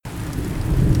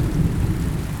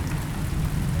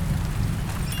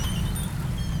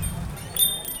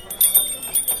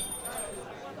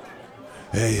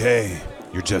Hey,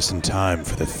 you're just in time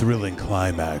for the thrilling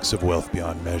climax of Wealth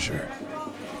Beyond Measure.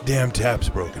 Damn tap's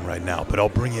broken right now, but I'll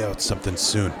bring you out something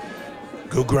soon.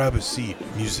 Go grab a seat,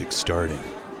 music's starting.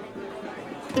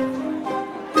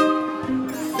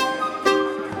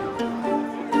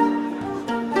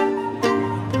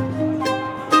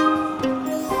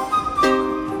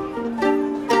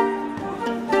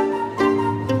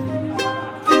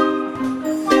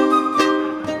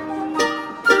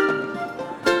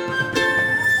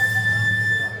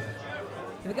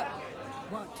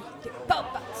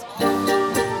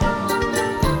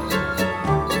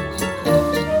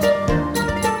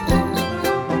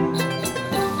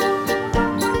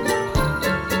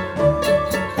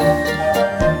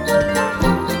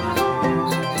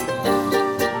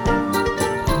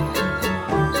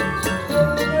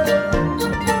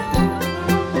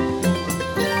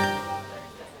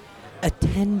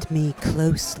 Attend me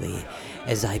closely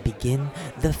as I begin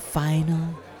the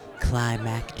final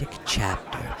climactic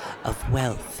chapter of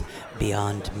Wealth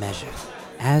Beyond Measure.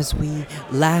 As we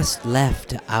last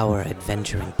left our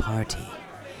adventuring party,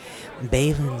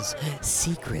 Balin's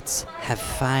secrets have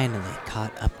finally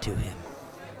caught up to him.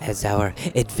 As our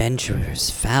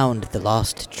adventurers found the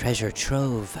lost treasure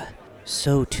trove,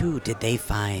 so too did they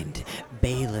find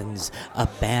Balin's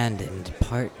abandoned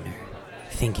partner.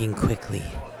 Thinking quickly,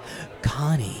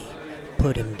 Connie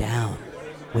put him down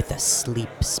with a sleep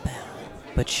spell.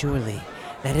 But surely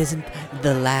that isn't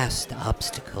the last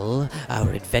obstacle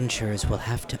our adventurers will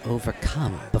have to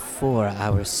overcome before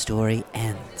our story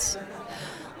ends.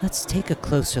 Let's take a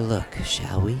closer look,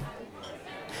 shall we?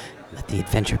 Let the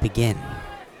adventure begin.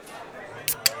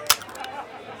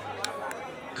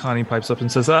 Connie pipes up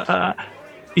and says,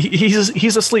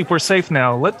 he's asleep. We're safe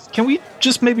now. Can we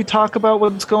just maybe talk about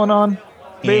what's going on?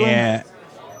 Balin? Yeah.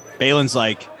 Balin's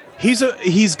like,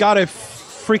 he's got a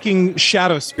freaking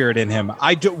shadow spirit in him.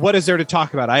 What is there to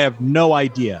talk about? I have no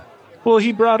idea. Well,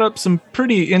 he brought up some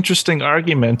pretty interesting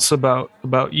arguments about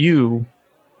you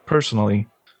personally.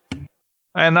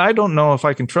 And I don't know if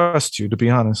I can trust you, to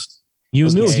be honest. You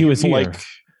knew he was here. Like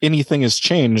anything has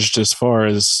changed as far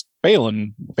as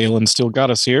Balin. Balin still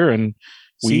got us here, and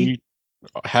we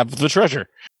have the treasure.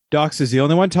 Dox is the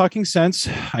only one talking sense.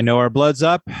 I know our blood's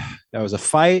up. That was a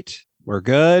fight. We're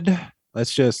good.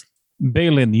 Let's just...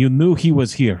 Balin, you knew he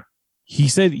was here. He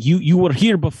said you were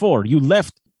here before. You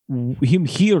left him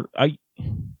here.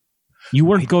 You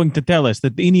weren't going to tell us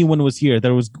that anyone was here.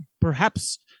 There was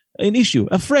perhaps an issue,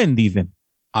 a friend even.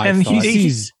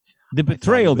 He's the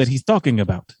betrayal that he's talking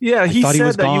about. Yeah, he said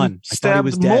was that gone. you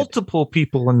stabbed multiple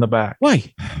people in the back.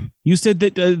 Why? You said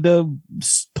that the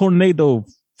tornado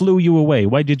flew you away.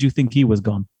 Why did you think he was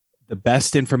gone? The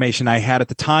best information I had at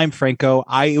the time, Franco.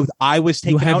 I was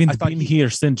taken out. You haven't been here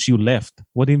since you left.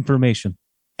 What information?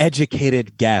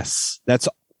 Educated guess. That's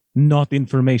not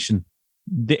information.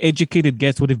 The educated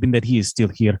guess would have been that he is still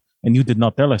here, and you did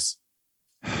not tell us.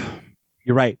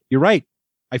 You're right.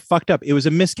 I fucked up. It was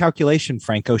a miscalculation,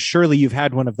 Franco. Surely you've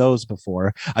had one of those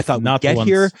before. I thought we'd get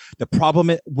here. The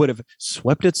problem would have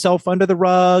swept itself under the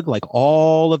rug, like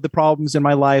all of the problems in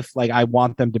my life, like I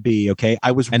want them to be, okay?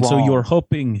 I was wrong. And so you're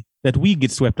hoping that we get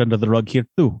swept under the rug here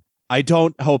too. I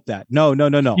don't hope that. No. I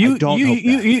don't hope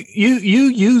that. You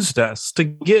used us to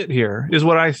get here, is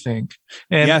what I think.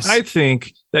 And yes. I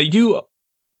think that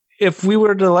if we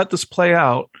were to let this play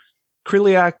out,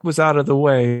 Kriliak was out of the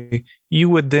way, you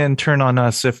would then turn on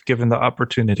us if given the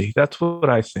opportunity. That's what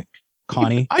I think.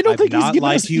 Connie, I don't think he's given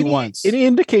us any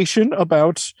indication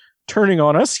about turning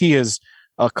on us. He has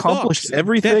accomplished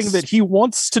everything that he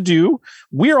wants to do.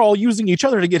 We're all using each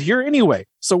other to get here anyway.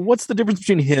 So what's the difference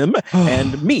between him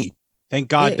and me? Thank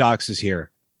God Dox is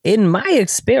here. In my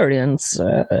experience,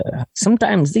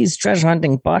 sometimes these treasure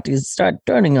hunting parties start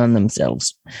turning on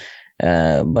themselves.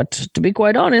 But to be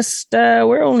quite honest,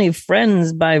 we're only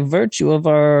friends by virtue of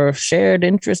our shared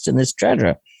interest in this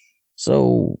treasure.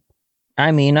 So,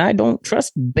 I mean, I don't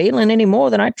trust Balin any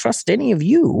more than I trust any of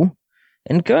you.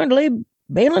 And currently,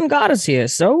 Balin got us here.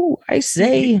 So I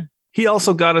say... He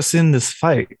also got us in this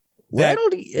fight. We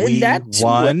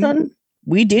won.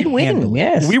 We did win,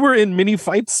 yes. We were in many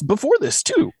fights before this,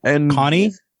 too. And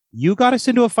Connie, you got us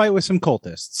into a fight with some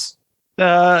cultists.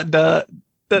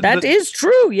 That is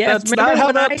true. Yes, that's not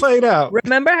how that played out.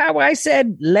 Remember how I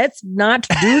said, "Let's not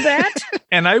do that,"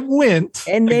 and I went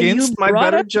and then against my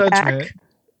better judgment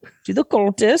to the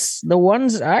cultists, the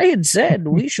ones I had said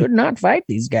we should not fight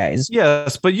these guys.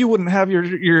 Yes, but you wouldn't have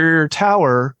your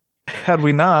tower had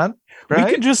we not. Right?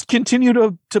 We can just continue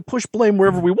to push blame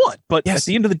wherever we want, but at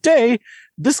the end of the day,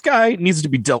 this guy needs to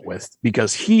be dealt with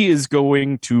because he is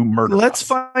going to murder. Let's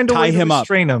find a way to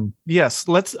restrain him. Yes,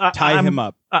 let's tie him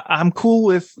up. I'm cool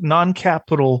with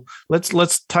non-capital.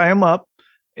 Let's tie him up.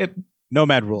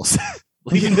 Nomad rules.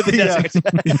 Leave him to the desert.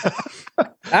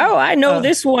 Oh, I know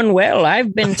this one well.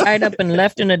 I've been tied up and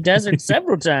left in a desert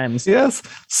several times. Yes.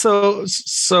 So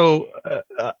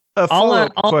a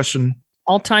follow-up question.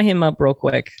 I'll tie him up real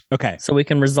quick. Okay. So we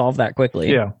can resolve that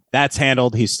quickly. Yeah. That's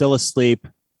handled. He's still asleep.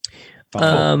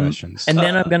 Questions. And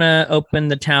then I'm going to open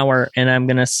the tower and I'm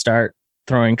going to start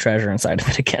throwing treasure inside of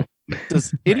it again.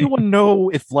 Does anyone know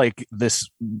if like this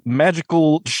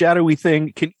magical shadowy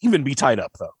thing can even be tied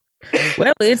up though?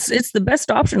 Well, it's the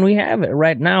best option we have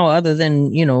right now, other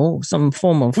than some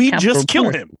form of. We just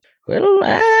kill him.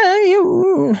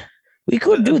 Well, we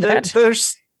could do that.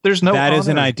 There's no. That is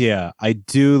an idea. I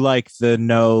do like the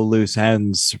no loose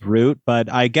ends route,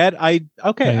 but I get my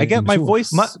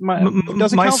voice. Doesn't my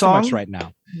count song so much right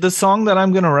now. The song that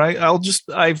I'm gonna write,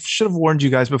 I should have warned you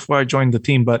guys before I joined the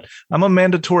team, but I'm a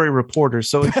mandatory reporter.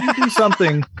 So if you do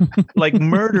something like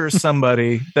murder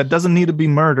somebody that doesn't need to be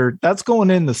murdered, that's going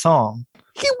in the song.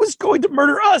 He was going to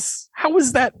murder us. How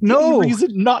is that no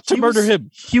reason not to murder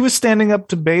him? He was standing up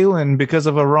to Balin because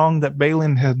of a wrong that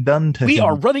Balin had done to him. We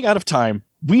are running out of time.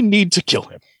 We need to kill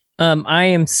him. I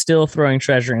am still throwing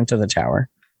treasure into the tower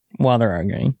while they're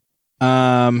arguing.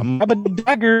 Grab a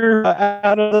dagger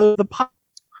out of the pot.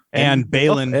 And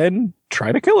Balin and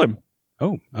try to kill him.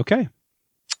 Oh, okay.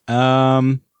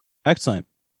 Excellent.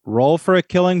 Roll for a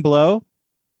killing blow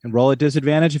and roll at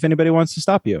disadvantage if anybody wants to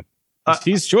stop you. It's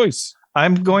his choice.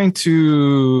 I'm going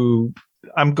to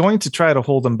try to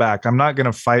hold him back. I'm not going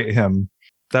to fight him.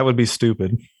 That would be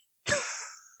stupid.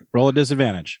 Roll at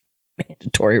disadvantage.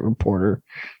 Mandatory reporter.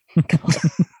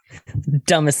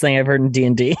 Dumbest thing I've heard in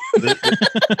D&D.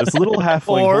 This little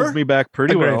halfling holds me back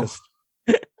pretty well.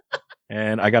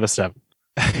 And I got a 7.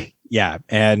 Yeah,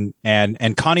 and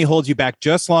Connie holds you back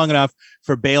just long enough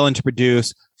for Balin to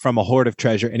produce from a hoard of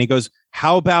treasure. And he goes,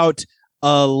 how about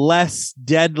a less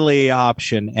deadly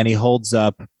option? And he holds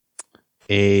up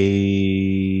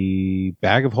a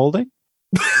bag of holding.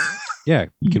 Yeah,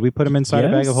 could we put him inside a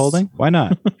bag of holding? Why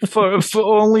not? for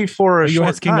only for a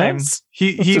short time.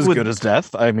 He would, as good as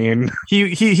death. I mean,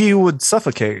 he would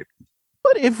suffocate.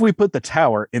 But if we put the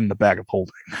tower in the bag of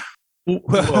holding.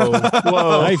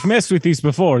 Whoa. I've messed with these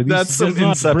before. That's some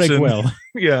inception. Break well.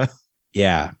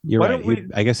 Yeah, you're right.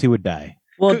 I guess he would die.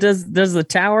 Well, does the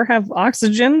tower have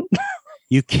oxygen?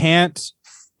 You can't.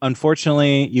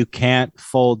 Unfortunately, you can't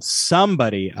fold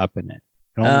somebody up in it.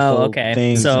 Okay.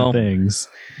 Things.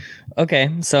 Okay,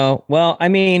 so well, I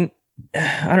mean,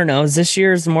 I don't know. This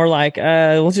year's more like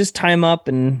we'll just tie him up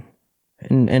and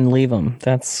leave them.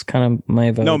 That's kind of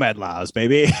my vote. Nomad laws,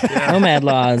 baby. Yeah. Nomad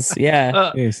laws.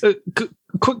 Yeah. Yes.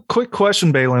 Quick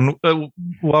question, Balin.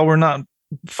 While we're not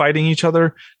fighting each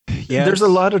other, there's a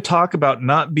lot of talk about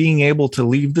not being able to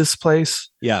leave this place.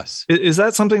 Yes. Is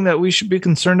that something that we should be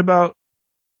concerned about?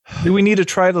 Do we need to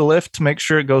try the lift to make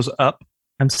sure it goes up?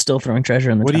 I'm still throwing treasure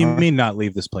in the What tower. do you mean not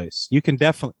leave this place? You can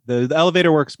definitely. The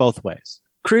elevator works both ways.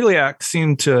 Kreliak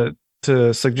seemed to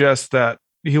suggest that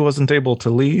he wasn't able to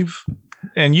leave.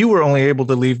 And you were only able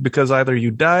to leave because either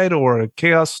you died or a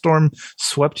chaos storm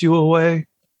swept you away.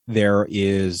 There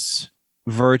is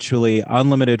virtually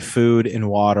unlimited food and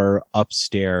water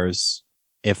upstairs.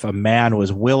 If a man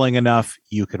was willing enough,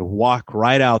 you could walk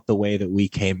right out the way that we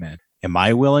came in. Am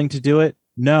I willing to do it?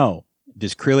 No.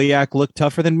 Does Kreliak look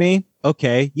tougher than me?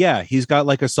 Okay. Yeah. He's got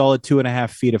like a solid 2.5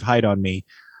 feet of height on me,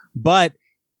 but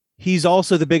he's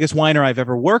also the biggest whiner I've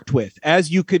ever worked with,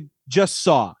 as you could just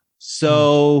saw.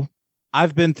 So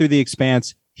I've been through the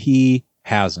expanse. He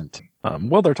hasn't.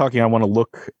 While they're talking, I want to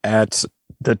look at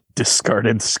the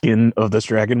discarded skin of this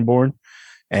Dragonborn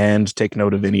and take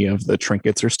note of any of the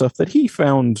trinkets or stuff that he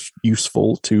found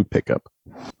useful to pick up.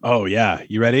 Oh, yeah.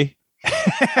 You ready?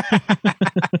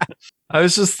 I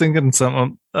was just thinking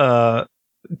something,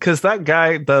 because that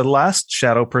guy, the last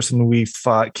shadow person we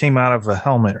fought, came out of a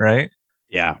helmet, right?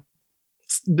 Yeah.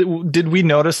 Did we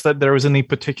notice that there was any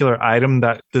particular item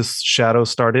that this shadow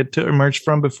started to emerge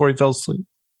from before he fell asleep?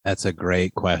 That's a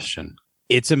great question.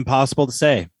 It's impossible to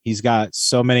say. He's got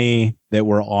so many that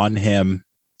were on him.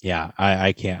 Yeah,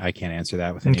 I can't answer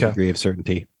that with any degree of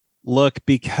certainty. Look,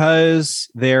 because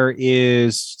there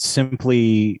is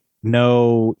simply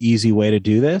no easy way to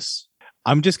do this,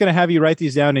 I'm just going to have you write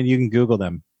these down and you can Google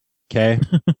them. Okay.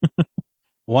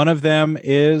 One of them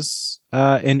is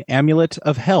an amulet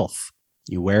of health.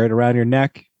 You wear it around your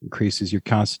neck, increases your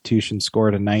constitution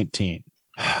score to 19.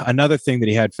 Another thing that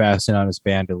he had fastened on his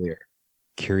bandolier,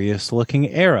 curious looking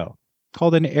arrow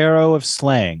called an arrow of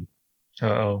slaying.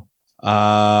 Uh-oh.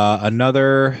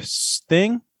 Another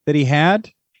thing that he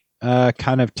had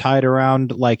kind of tied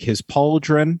around like his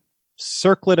pauldron,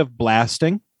 circlet of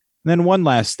blasting. And then one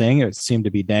last thing, it seemed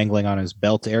to be dangling on his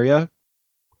belt area,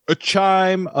 a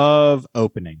chime of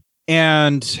opening.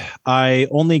 And I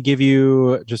only give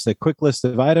you just a quick list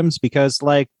of items because,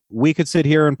 like, we could sit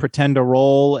here and pretend to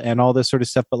roll and all this sort of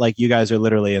stuff, but like, you guys are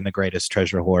literally in the greatest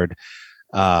treasure hoard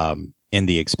in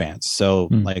the expanse. So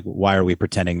like, why are we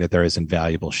pretending that there isn't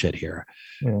valuable shit here?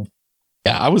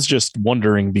 Yeah, I was just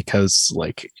wondering because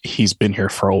like he's been here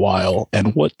for a while,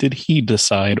 and what did he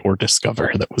decide or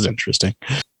discover that was interesting?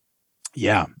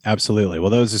 Yeah, absolutely.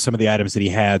 Well, those are some of the items that he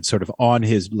had sort of on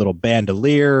his little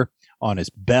bandolier, on his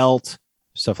belt,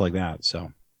 stuff like that.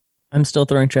 So I'm still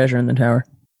throwing treasure in the tower.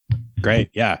 Great.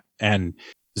 Yeah. And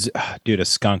dude, a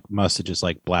skunk must have just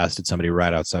like blasted somebody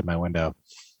right outside my window.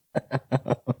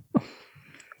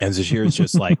 And Zashir is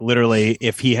just like, literally,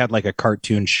 if he had like a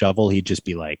cartoon shovel, he'd just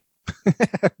be like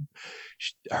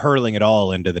hurling it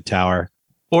all into the tower.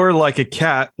 Or like a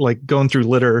cat, like going through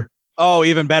litter. Oh,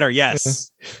 even better.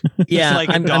 Yes. Yeah. Like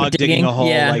a dog digging a hole,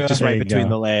 like just right between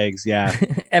the legs. Yeah.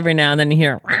 Every now and then you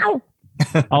hear, wow.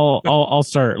 I'll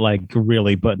start like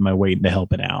really putting my weight into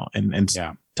helping out and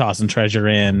tossing treasure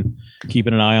in,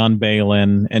 keeping an eye on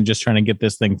Balin, and just trying to get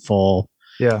this thing full.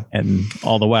 Yeah. And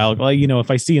all the while, like, you know,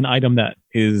 if I see an item that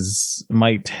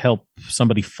might help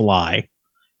somebody fly,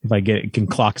 if I can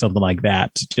clock something like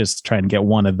that, just try and get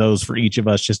one of those for each of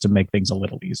us, just to make things a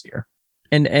little easier.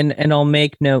 And I'll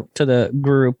make note to the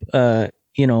group,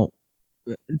 you know,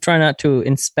 try not to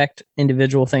inspect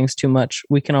individual things too much.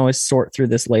 We can always sort through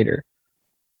this later.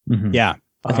 Mm-hmm. Yeah.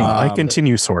 I think I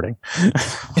continue sorting.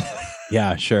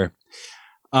 Yeah, sure.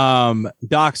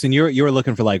 Docs, and you were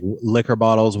looking for like liquor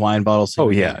bottles, wine bottles. Oh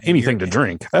yeah, anything to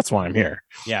drink. That's why I'm here.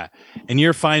 Yeah, and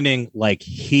you're finding like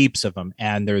heaps of them,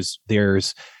 and there's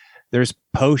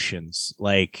potions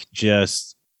like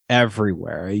just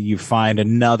everywhere. You find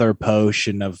another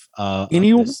potion of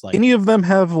any of them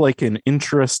have like an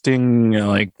interesting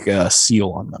seal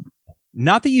on them.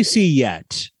 Not that you see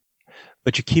yet,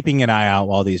 but you're keeping an eye out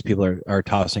while these people are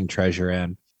tossing treasure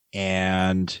in.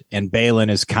 And Balin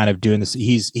is kind of doing this.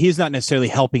 He's not necessarily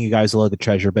helping you guys load the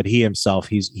treasure, but he himself,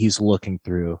 he's looking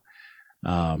through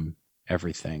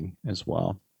everything as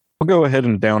well. I'll go ahead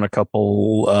and down a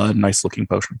couple nice looking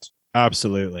potions.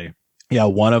 Absolutely. Yeah,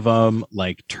 one of them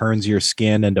like turns your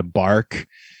skin into bark,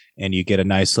 and you get a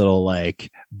nice little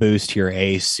like boost to your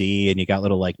AC, and you got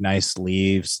little like nice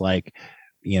leaves, like,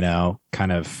 you know,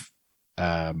 kind of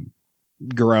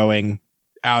growing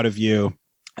out of you.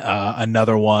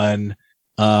 Another one.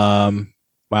 Wow.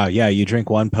 Yeah. You drink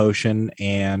one potion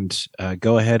and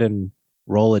go ahead and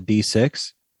roll a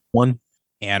D6. One.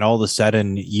 And all of a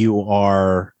sudden you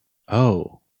are,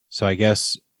 so I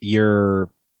guess you're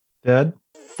dead.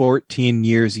 14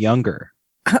 years younger.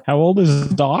 How old is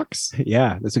Docs?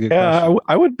 Yeah, that's a good question.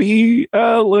 I would be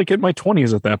like in my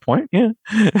 20s at that point. Yeah.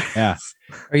 Yeah.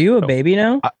 Are you a baby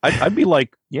now? I'd be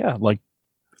like, yeah, like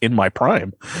in my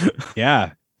prime.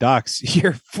 Yeah. Docs,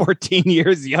 you're 14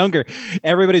 years younger.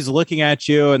 Everybody's looking at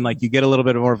you, and like you get a little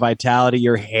bit more vitality.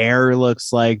 Your hair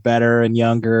looks like better and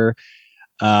younger.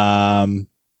 All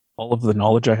of the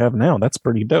knowledge I have now, that's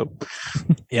pretty dope.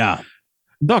 Yeah.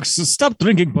 Docs, stop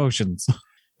drinking potions.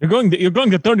 You're going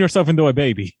to turn yourself into a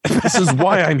baby. This is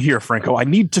why I'm here, Franco. I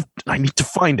need to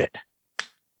find it.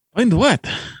 Find what?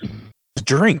 The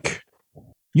drink.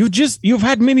 You've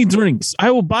had many drinks.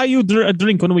 I will buy you a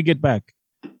drink when we get back.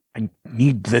 I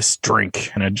need this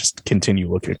drink, and I just continue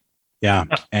looking. Yeah,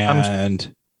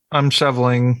 and I'm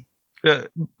shoveling,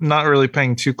 not really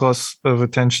paying too close of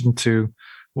attention to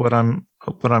what I'm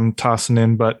tossing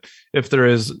in, but if there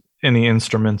is any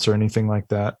instruments or anything like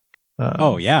that.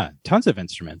 Oh yeah, tons of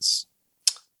instruments.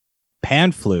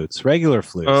 Pan flutes, regular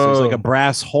flutes. There's like a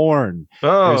brass horn.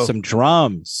 There's some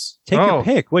drums. Take your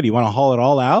pick. What do you want to haul it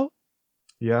all out?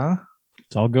 Yeah,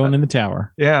 it's all going in the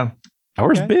tower. Yeah.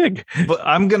 Tower's big, but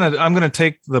I'm gonna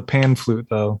take the pan flute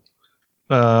though.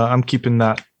 I'm keeping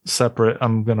that separate.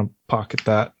 I'm gonna pocket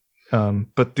that.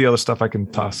 But the other stuff I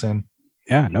can toss in.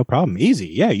 Yeah, no problem. Easy.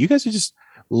 Yeah, you guys are just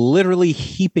literally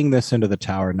heaping this into the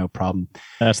tower. No problem.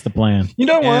 That's the plan. You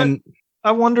know what?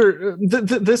 I wonder.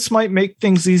 This might make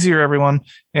things easier, everyone.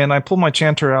 And I pull my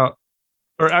chanter out,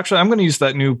 or actually, I'm going to use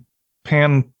that new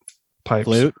pan pipe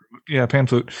flute. Yeah, pan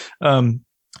flute. And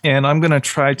I'm going to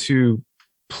try to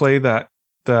play that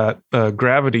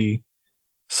gravity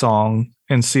song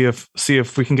and see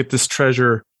if we can get this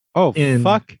treasure. Oh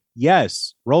fuck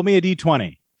yes! Roll me a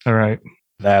d20. All right,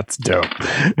 that's dope.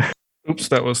 Oops,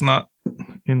 that was not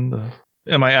in the.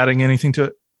 Am I adding anything to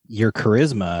it? Your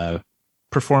charisma,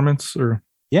 performance, or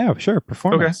yeah, sure,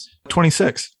 performance. Okay,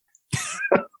 26.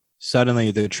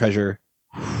 Suddenly, the treasure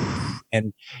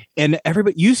And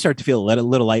everybody, you start to feel a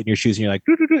little light in your shoes, and you're like,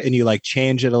 and you like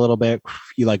change it a little bit.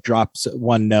 You like drop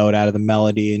one note out of the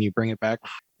melody and you bring it back,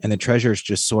 and the treasures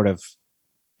just sort of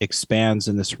expands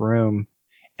in this room,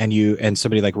 and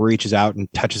somebody like reaches out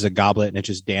and touches a goblet, and it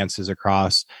just dances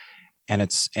across, and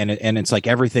it's like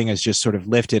everything is just sort of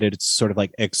lifted. It's sort of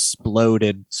like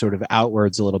exploded sort of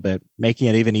outwards a little bit, making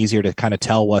it even easier to kind of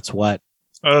tell what's what.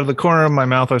 Out of the corner of my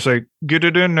mouth, I say, "Get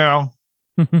it in now."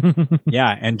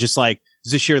 Yeah, and just like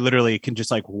Zashir literally can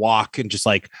just like walk and just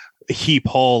like heap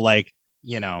whole like,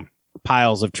 you know,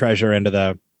 piles of treasure into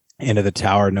the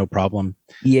tower, no problem.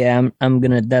 Yeah, I'm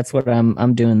gonna. That's what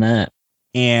I'm doing that.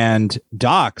 And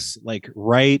Dox, like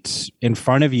right in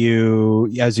front of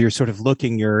you, as you're sort of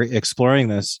looking, you're exploring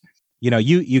this. You know,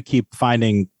 you keep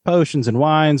finding potions and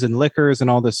wines and liquors and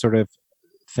all this sort of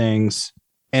things,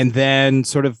 and then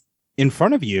sort of in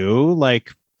front of you,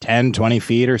 like 10, 20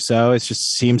 feet or so, it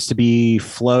just seems to be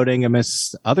floating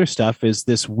amidst other stuff, is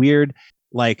this weird,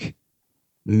 like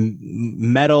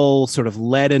metal, sort of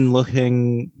leaden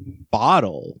looking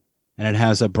bottle, and it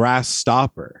has a brass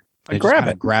stopper. I grab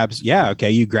it.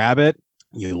 You grab it,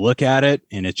 you look at it,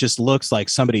 and it just looks like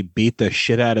somebody beat the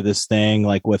shit out of this thing,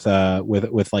 like with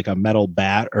like a metal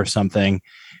bat or something.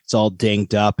 It's all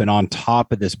dinged up, and on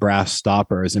top of this brass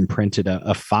stopper is imprinted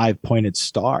a 5-pointed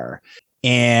star.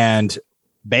 And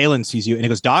Balin sees you and he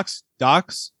goes, Dox,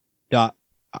 that's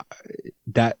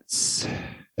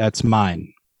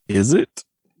mine. Is it?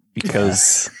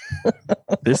 Because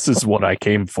this is what I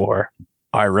came for.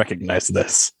 I recognize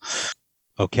this.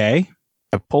 Okay.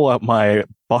 I pull out my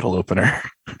bottle opener.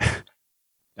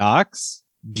 Dox,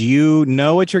 do you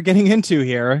know what you're getting into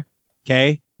here?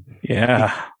 Okay.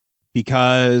 Yeah.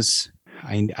 Because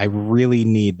I really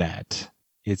need that.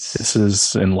 This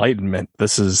is enlightenment.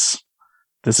 This is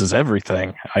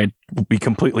everything. I'd be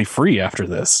completely free after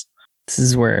this. This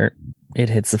is where it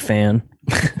hits the fan.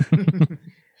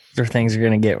 Where things are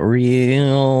going to get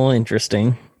real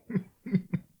interesting. And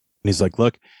he's like,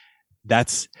 look,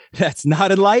 that's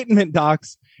not enlightenment,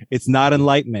 Dox. It's not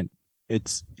enlightenment.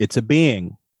 It's a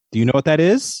being. Do you know what that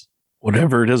is?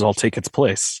 Whatever it is, I'll take its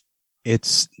place.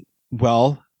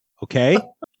 Well, okay,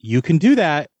 you can do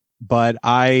that, but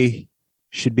I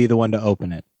should be the one to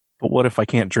open it. But what if I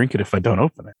can't drink it if I don't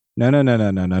open it? No.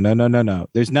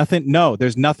 There's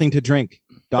nothing to drink.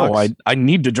 Dox. Oh, I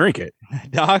need to drink it.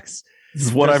 Dox. This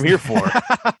is what I'm here for.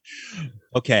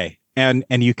 Okay. And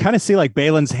you kind of see like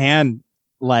Balin's hand,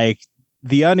 like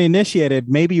the uninitiated,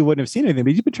 maybe you wouldn't have seen anything,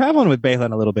 but you've been traveling with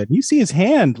Balin a little bit. And you see his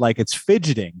hand like it's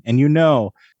fidgeting, and you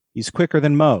know he's quicker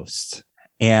than most.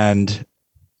 And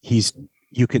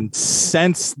you can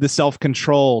sense the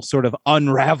self-control sort of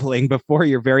unraveling before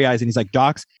your very eyes. And he's like,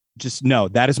 Dox, just no,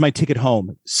 that is my ticket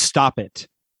home. Stop it.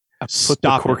 Put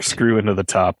the corkscrew into the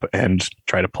top and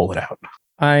try to pull it out.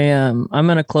 I'm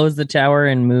gonna close the tower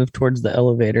and move towards the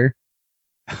elevator.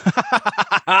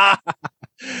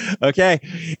 Okay.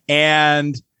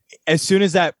 And as soon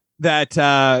as that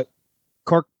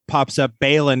cork pops up,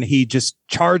 Balin, he just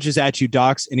charges at you,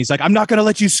 Dox, and he's like, I'm not gonna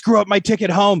let you screw up my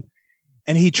ticket home.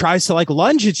 And he tries to like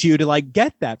lunge at you to like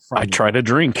get that from you. Try to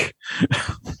drink.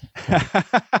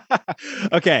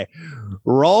 Okay.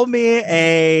 Roll me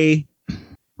a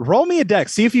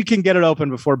dex. See if you can get it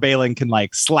open before Balin can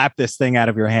like slap this thing out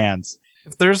of your hands.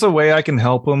 If there's a way I can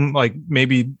help him, like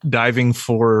maybe diving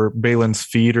for Balin's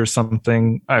feet or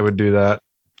something, I would do that.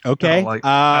 Okay. I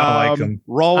don't like him.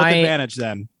 Roll with advantage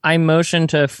then. I motion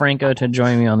to Franco to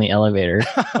join me on the elevator.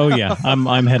 Oh yeah,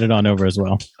 I'm headed on over as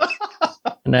well.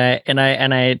 And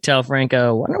I tell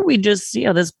Franco, why don't we just see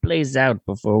how this plays out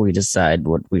before we decide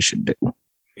what we should do?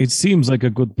 It seems like a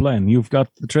good plan. You've got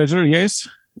the treasure, yes?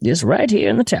 Just right here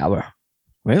in the tower.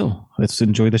 Well, let's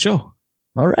enjoy the show.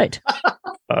 All right.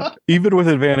 Even with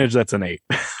advantage, that's an 8.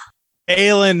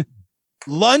 Balin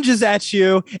lunges at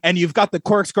you, and you've got the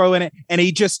corkscrew in it, and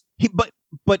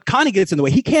but Connie gets in the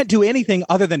way. He can't do anything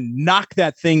other than knock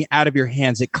that thing out of your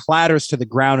hands. It clatters to the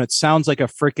ground. It sounds like a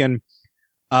freaking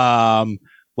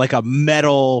like a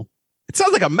metal. It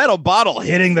sounds like a metal bottle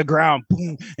hitting the ground,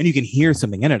 boom, and you can hear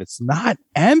something in it. It's not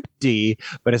empty,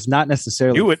 but it's not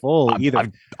necessarily full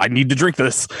either. I need to drink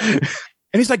this.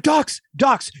 And he's like, Dox,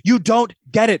 you don't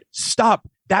get it. Stop.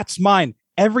 That's mine.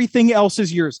 Everything else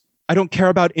is yours. I don't care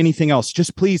about anything else.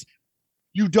 Just please.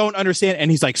 You don't understand. And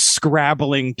he's like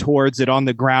scrabbling towards it on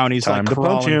the ground. He's Time like to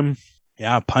punch him.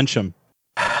 Yeah, punch him.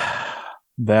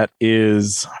 That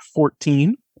is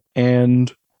 14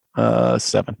 and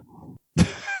 7.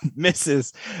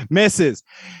 Misses.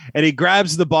 And he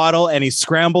grabs the bottle and he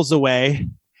scrambles away.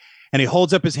 And he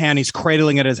holds up his hand. He's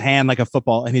cradling it in his hand like a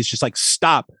football. And he's just like,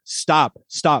 stop.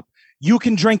 You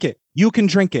can drink it.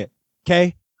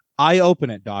 Okay. I open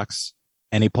it, Docs,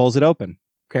 and he pulls it open.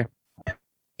 Okay.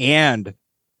 And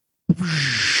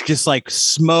just like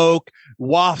smoke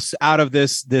wafts out of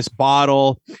this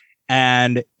bottle,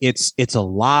 and it's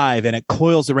alive, and it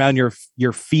coils around your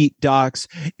feet, Docs,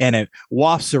 and it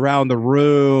wafts around the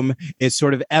room. It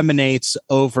sort of emanates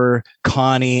over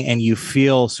Connie, and you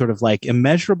feel sort of like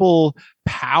immeasurable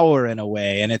power in a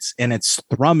way, and it's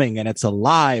thrumming, and it's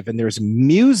alive, and there's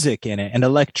music in it and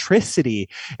electricity,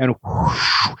 and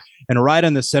whoosh, and right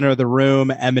in the center of the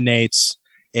room emanates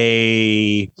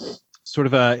a sort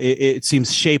of it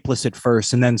seems shapeless at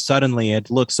first, and then suddenly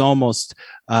it looks almost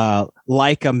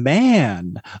like a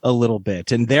man a little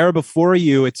bit. And there before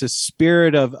you, it's a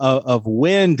spirit of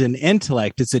wind and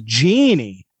intellect. It's a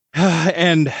genie.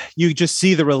 And you just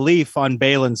see the relief on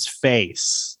Balin's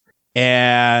face.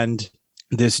 And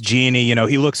this genie,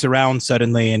 he looks around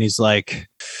suddenly and he's like,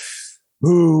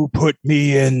 "Who put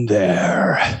me in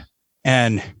there?"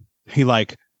 And he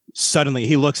suddenly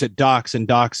he looks at Docs, and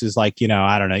Docs is like,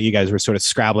 I don't know, you guys were sort of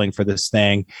scrabbling for this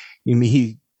thing.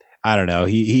 He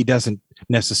doesn't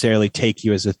necessarily take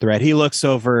you as a threat. He looks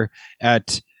over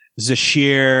at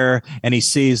Zashir and he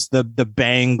sees the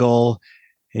bangle.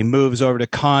 He moves over to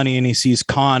Connie and he sees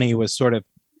Connie was sort of,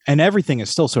 and everything is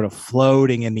still sort of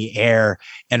floating in the air.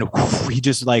 And he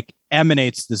just like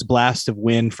emanates this blast of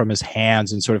wind from his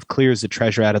hands and sort of clears the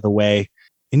treasure out of the way.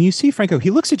 And you see, Franco, he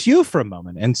looks at you for a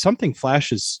moment and something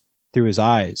flashes through his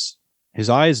eyes. His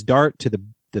eyes dart to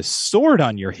the sword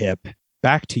on your hip,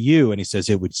 back to you. And he says,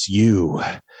 "It was you.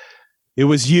 It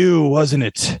was you, wasn't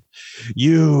it?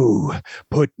 You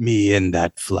put me in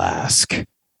that flask."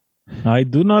 "I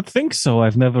do not think so.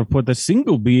 I've never put a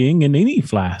single being in any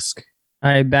flask."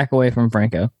 I back away from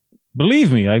Franco.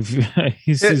 "Believe me,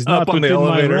 this is not within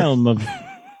my realm of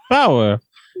power.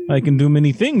 I can do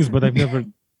many things, but I've never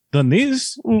done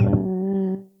this."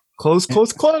 Close.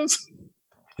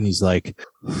 And he's like,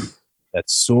 "That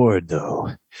sword,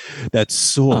 though. That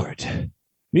sword."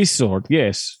 This sword,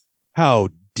 yes. "How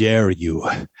dare you?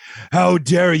 How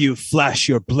dare you flash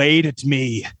your blade at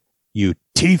me, you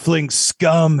tiefling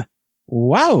scum?"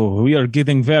 "Wow, we are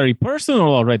getting very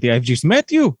personal already. I've just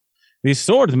met you. This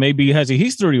sword maybe has a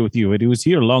history with you. It was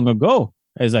here long ago,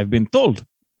 as I've been told."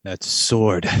 "That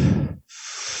sword.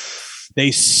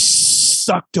 They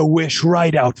sucked a wish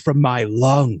right out from my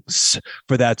lungs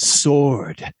for that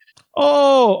sword."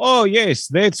 Oh, yes.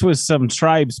 That was some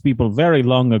tribes people very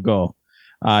long ago.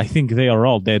 I think they are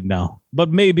all dead now,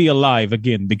 but maybe alive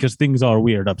again because things are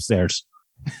weird upstairs."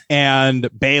 And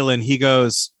Balin, he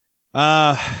goes,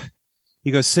 "Sadim,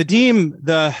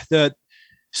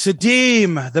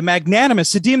 Sadim, the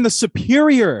magnanimous, Sadim, the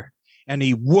superior." And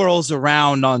he whirls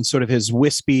around on sort of his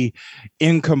wispy,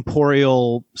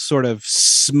 incorporeal, sort of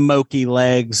smoky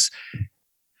legs.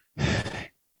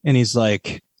 And he's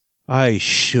like, "I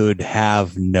should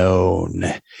have known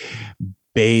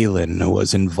Balin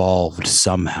was involved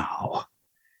somehow."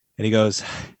 And he goes,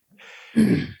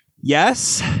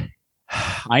 "Yes,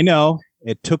 I know.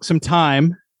 It took some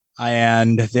time,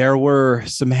 and there were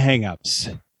some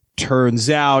hangups. Turns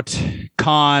out,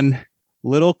 Khan,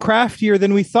 little craftier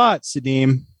than we thought,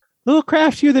 Sadim. Little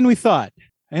craftier than we thought.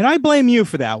 And I blame you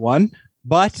for that one.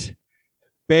 But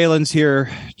Balin's here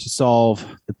to solve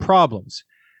the problems.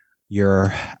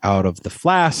 You're out of the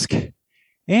flask.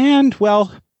 And,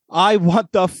 well, I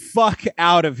want the fuck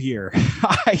out of here.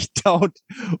 I don't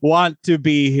want to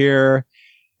be here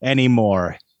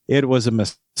anymore. It was a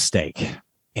mistake."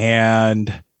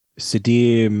 And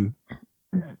Sadim,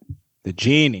 the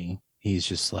genie, he's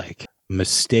just like,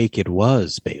 "Mistake it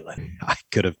was, Balin. I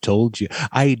could have told you.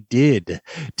 I did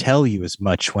tell you as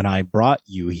much when I brought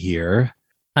you here."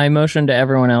 I motioned to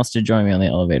everyone else to join me on the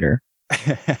elevator.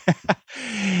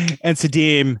 And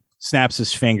Sadim snaps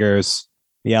his fingers.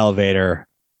 The elevator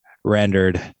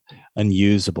rendered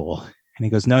unusable. And he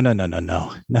goes, No.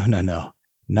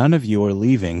 None of you are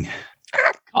leaving."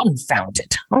 Confound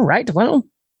it. All right, well,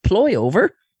 ploy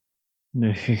over.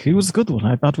 He was a good one.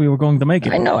 I thought we were going to make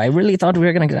it. I know. I really thought we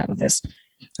were going to get out of this.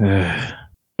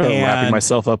 Wrapping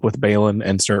myself up with Balin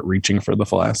and start reaching for the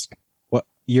flask. What?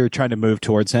 You're trying to move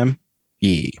towards him?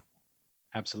 Yeah.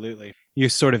 Absolutely. You're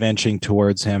sort of inching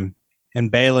towards him.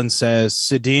 And Balin says,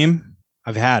 "Sadim,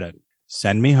 I've had it.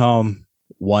 Send me home.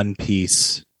 One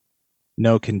piece.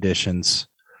 No conditions.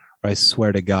 Or I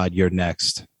swear to God, you're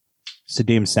next."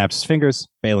 Sadim snaps his fingers.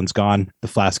 Balin's gone. The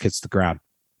flask hits the ground.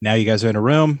 Now you guys are in a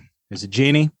room. There's a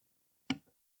genie.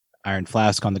 Iron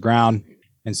flask on the ground.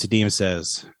 And Sadim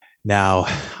says, "Now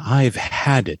I've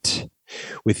had it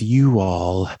with you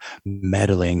all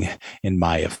meddling in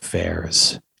my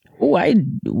affairs.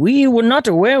 we were not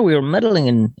aware we were meddling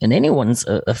in anyone's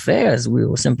affairs. We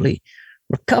were simply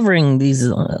recovering these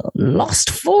lost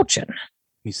fortune.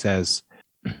 He says,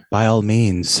 by all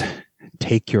means,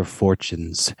 take your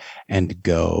fortunes and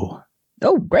go.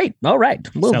 Oh, great. All right.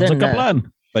 Well, Sounds like a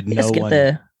plan. But no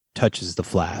one touches the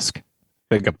flask.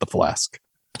 Pick up the flask.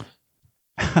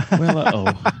 Well,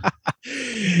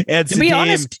 to be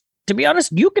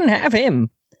honest, you can have him.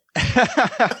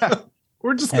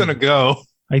 We're just gonna go.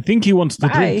 I think he wants to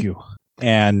drink you.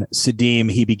 And Sadim,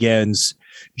 he begins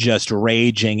just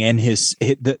raging, and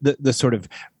the sort of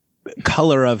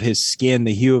color of his skin,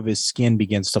 the hue of his skin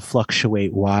begins to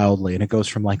fluctuate wildly, and it goes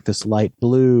from like this light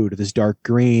blue to this dark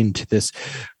green to this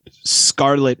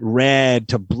scarlet red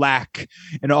to black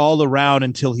and all around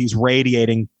until he's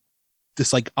radiating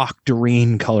this like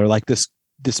octarine color, like this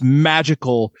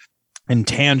magical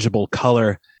intangible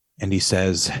color. And he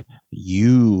says,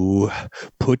 you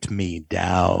put me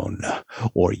down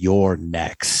or you're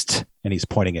next. And he's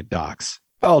pointing at Dox.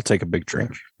 I'll take a big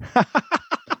drink.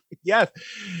 Yes.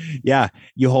 Yeah.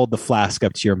 You hold the flask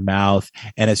up to your mouth,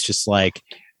 and it's just like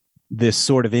this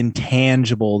sort of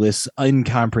intangible, this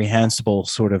incomprehensible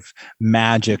sort of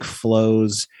magic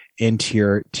flows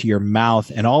into your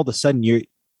mouth. And all of a sudden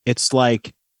it's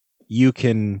like you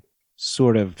can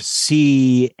sort of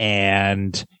see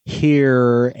and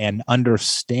hear and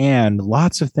understand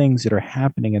lots of things that are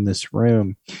happening in this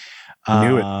room.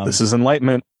 Knew it. This is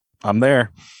enlightenment. I'm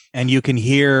there. And you can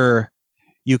hear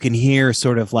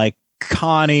sort of like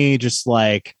Connie's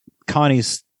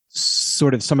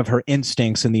sort of some of her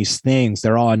instincts in these things.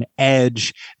 They're on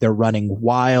edge. They're running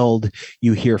wild.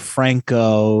 You hear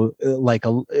Franco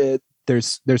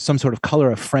there's some sort of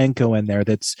color of Franco in there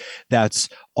that's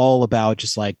all about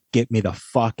just like, get me the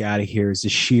fuck out of here. The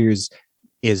shears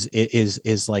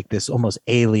is like this almost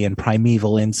alien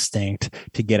primeval instinct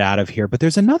to get out of here. But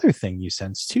there's another thing you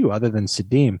sense too, other than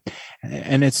Sadim,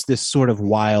 and it's this sort of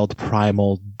wild,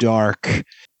 primal, dark,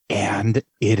 and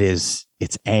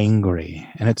it's angry,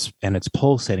 and it's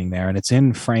pulsating there, and it's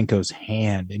in Franco's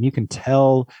hand, and you can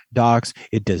tell, Dox,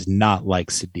 it does not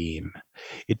like Sadim.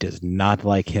 It does not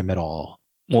like him at all.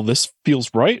 Well, this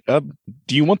feels right.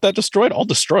 Do you want that destroyed? I'll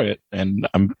destroy it, and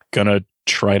I'm gonna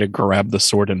try to grab the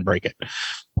sword and break it.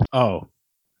 Oh,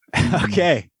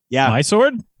 okay. Yeah, my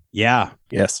sword. Yeah.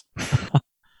 Yes.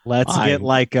 Let's get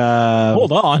like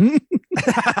hold on.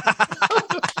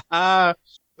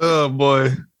 Oh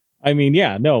boy. I mean,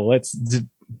 yeah, no, let's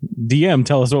DM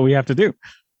tell us what we have to do.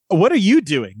 What are you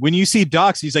doing when you see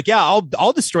Dox? He's like, yeah,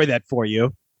 I'll destroy that for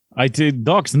you. I did.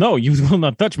 Dox, no, you will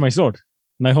not touch my sword.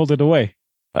 And I hold it away.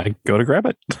 I go to grab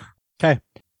it. Okay.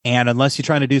 And unless you're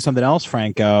trying to do something else,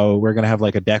 Franco, we're going to have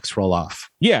like a dex roll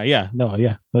off. Yeah. No,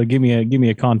 yeah. Give me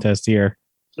a contest here.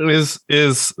 Is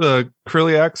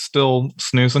Kriliak still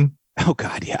snoozing? Oh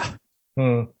God, yeah.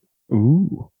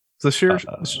 Ooh. So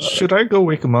should I go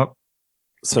wake him up?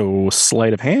 So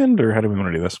sleight of hand, or how do we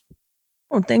want to do this?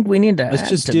 I don't think we need to. Let's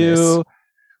just do this.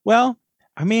 Well,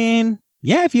 I mean,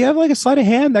 yeah, if you have like a sleight of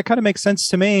hand, that kind of makes sense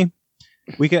to me.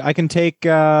 I can take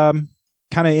kind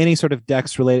of any sort of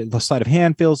dex related. The sleight of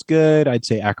hand feels good. I'd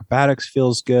say acrobatics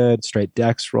feels good. Straight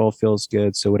dex roll feels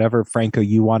good. So whatever, Franco,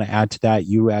 you want to add to that,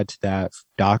 you add to that.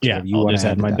 Doc, yeah, you I'll want just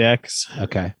to add my dex.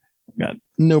 Okay. Got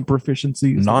no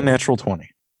proficiencies. Non-natural 20.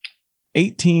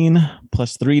 18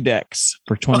 plus 3 dex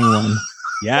for 21.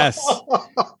 Yes.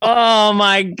 Oh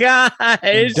my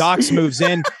gosh. Dox moves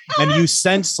in, and you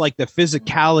sense like the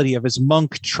physicality of his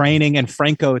monk training. And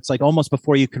Franco, it's like almost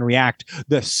before you can react,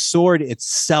 the sword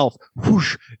itself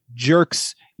whoosh,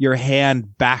 jerks your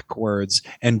hand backwards,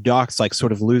 and Dox like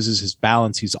sort of loses his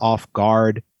balance. He's off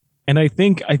guard. And I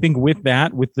think with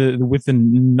that, with the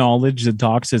knowledge that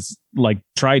Dox has like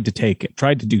tried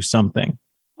to do something,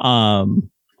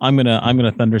 I'm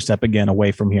gonna thunderstep again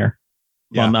away from here.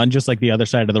 Yeah. On just like the other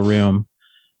side of the room,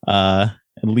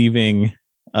 leaving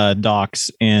Dox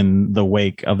in the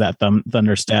wake of that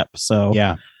thunderstep. So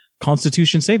yeah,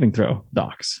 Constitution saving throw,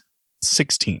 Dox.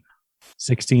 16.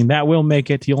 That will make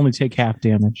it. You only take half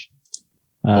damage.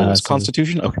 It's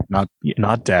Constitution? Okay,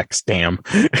 not Dex. Damn,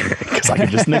 because I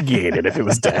could just negate it if it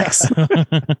was Dex.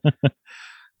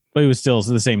 But it was still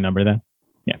the same number then.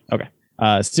 Yeah. Okay.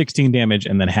 16 damage,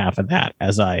 and then half of that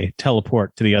as I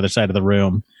teleport to the other side of the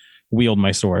room, wield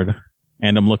my sword,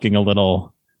 and I'm looking a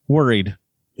little worried.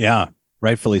 Yeah,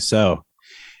 rightfully so.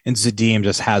 And Sadim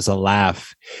just has a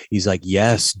laugh. He's like,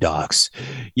 yes, Dox,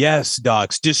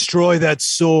 destroy that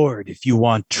sword if you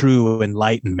want true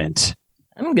enlightenment.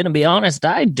 I'm going to be honest,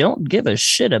 I don't give a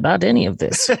shit about any of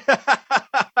this.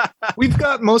 We've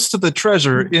got most of the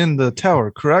treasure in the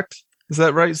tower, correct? Is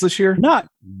that right, Zashir? Not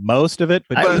most of it,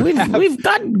 but we've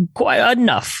gotten quite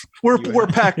enough. We're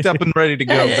packed up and ready to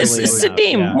go.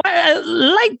 Sadim,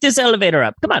 light this elevator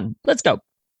up. Come on, let's go.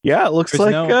 Yeah, it looks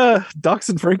like Dox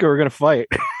and Franco are going to fight.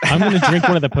 I'm going to drink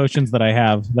one of the potions that I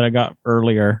have that I got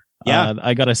earlier. Yeah.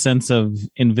 I got a sense of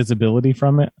invisibility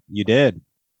from it. You did.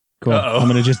 Cool. Uh-oh. I'm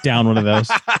going to just down one of those.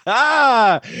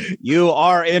 You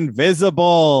are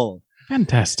invisible.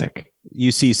 Fantastic.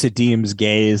 You see Sadim's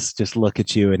gaze just look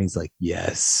at you and he's like,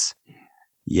 yes.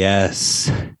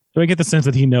 Yes. Do I get the sense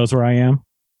that he knows where I am?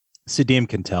 Sadim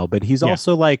can tell, but he's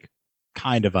also like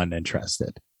kind of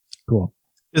uninterested. Cool.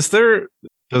 So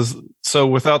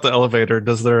without the elevator,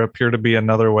 does there appear to be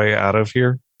another way out of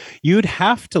here? You'd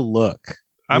have to look.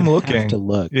 I'm looking. Have to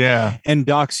look. Yeah. And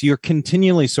Dox, you're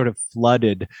continually sort of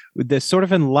flooded with this sort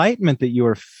of enlightenment that you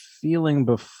were feeling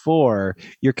before.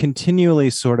 You're continually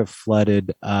sort of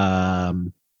flooded.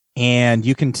 And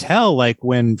you can tell like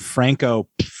when Franco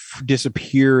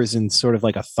disappears in sort of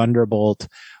like a thunderbolt,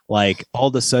 like all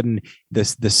of a sudden the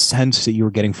sense that you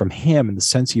were getting from him and the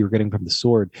sense you were getting from the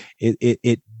sword,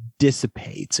 it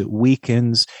dissipates, it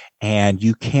weakens, and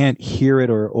you can't hear it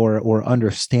or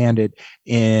understand it.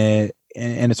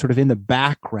 And it's sort of in the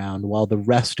background while the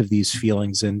rest of these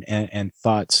feelings and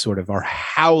thoughts sort of are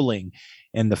howling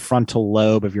in the frontal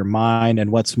lobe of your mind.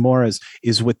 And what's more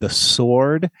is with the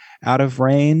sword out of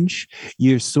range,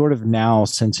 you're sort of now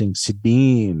sensing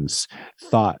Sadim's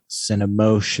thoughts and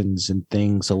emotions and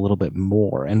things a little bit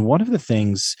more. And one of the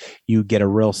things you get a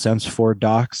real sense for,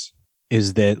 Dox,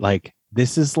 is that like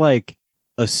this is like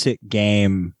a sick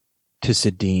game to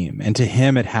Sadim, and to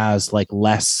him it has like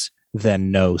less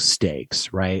than no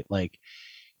stakes, right? Like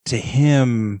to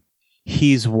him,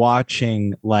 he's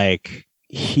watching like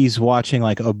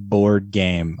a board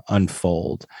game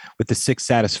unfold with the sick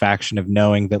satisfaction of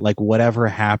knowing that like whatever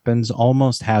happens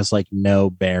almost has like no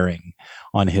bearing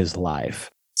on his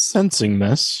life. Sensing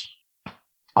this,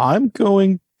 I'm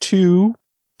going to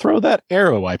throw that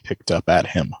arrow I picked up at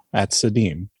him, at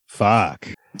Sadim. Fuck.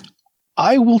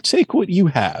 I will take what you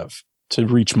have to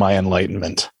reach my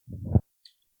enlightenment.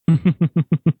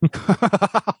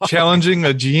 Challenging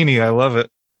a genie. I love it.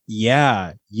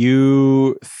 Yeah,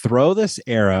 you throw this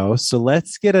arrow. So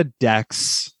let's get a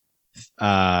dex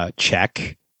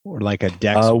check, or like a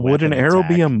dex. Would an arrow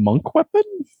be a monk weapon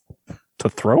to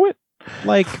throw it?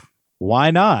 Like,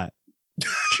 why not?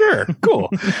 Sure, cool.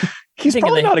 He's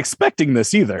probably not expecting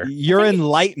this either. You're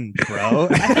enlightened, bro.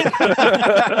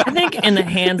 I think in the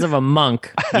hands of a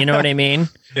monk, you know what I mean?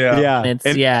 Yeah.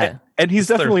 And he's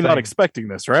It's definitely not expecting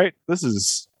this, right? This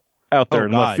is out there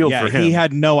in left field for him. He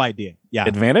had no idea. Yeah.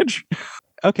 Advantage?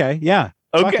 Okay. Yeah.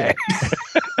 Okay.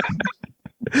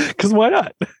 Because why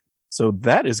not? So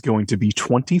that is going to be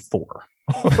 24.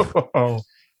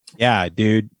 Yeah,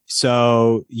 dude.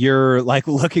 So you're like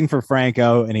looking for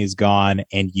Franco and he's gone,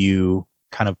 and you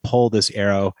kind of pull this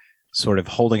arrow, sort of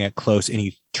holding it close, and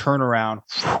you turn around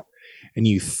and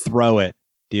you throw it,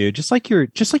 dude. Just like your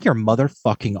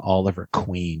motherfucking Oliver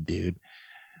Queen, dude.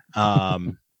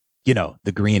 You know,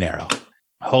 the green arrow.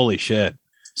 Holy shit.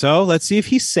 So let's see if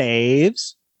he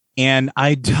saves. And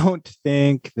I don't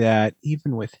think that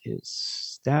even with his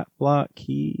stat block,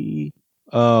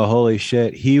 oh, holy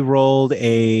shit. He rolled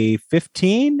a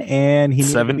 15 and he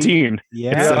 17.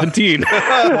 Yeah. It's 17.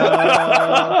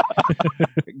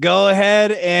 Go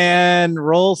ahead and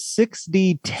roll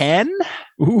 6d10.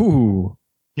 Ooh.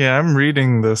 Yeah, I'm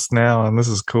reading this now and this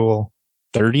is cool.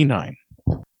 39.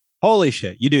 Holy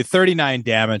shit. You do 39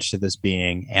 damage to this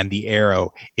being, and the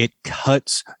arrow, it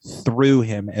cuts through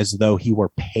him as though he were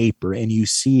paper, and you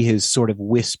see his sort of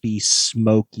wispy,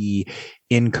 smoky,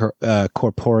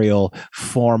 incorporeal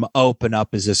form open up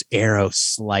as this arrow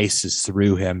slices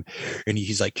through him. And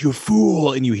he's like, "You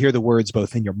fool!" And you hear the words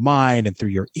both in your mind and through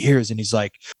your ears. And he's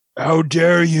like, "How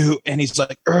dare you?" And he's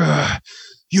like,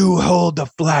 "You hold the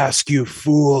flask, you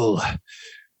fool.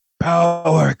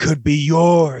 Power could be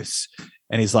yours."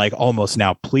 And he's like almost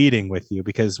now pleading with you,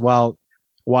 because while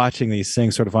watching these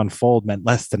things sort of unfold meant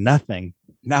less than nothing,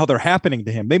 now they're happening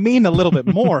to him. They mean a little bit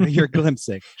more. You're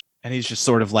glimpsing. And he's just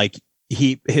sort of like,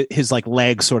 his like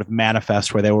legs sort of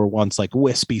manifest where they were once like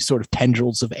wispy sort of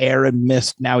tendrils of air and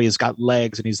mist. Now he's got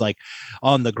legs and he's like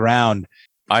on the ground.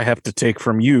 I have to take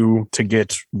from you to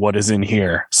get what is in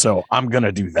here. So I'm going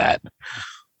to do that.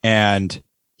 And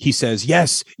he says,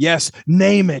 yes,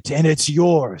 name it and it's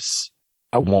yours.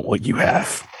 I want what you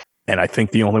have. And I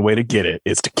think the only way to get it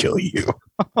is to kill you.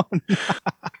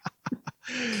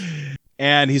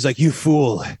 And he's like, you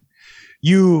fool.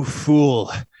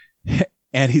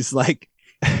 And he's like,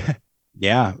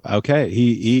 yeah, okay.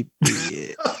 He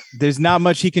there's not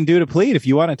much he can do to plead if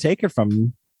you want to take it from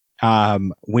him.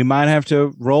 We might have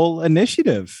to roll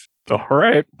initiative. All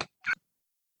right.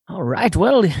 All right.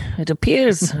 Well, it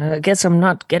appears. I guess I'm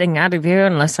not getting out of here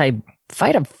unless I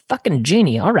fight a fucking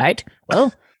genie. All right.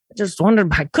 Well, I just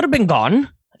wondered. I could have been gone.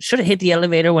 I should have hit the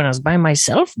elevator when I was by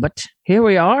myself, but here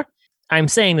we are. I'm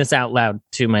saying this out loud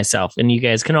to myself, and you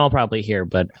guys can all probably hear,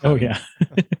 but... Oh, yeah.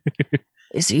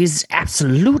 This is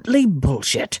absolutely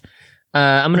bullshit.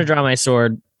 I'm going to draw my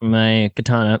sword, my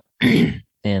katana,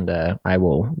 and I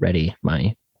will ready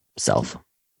myself.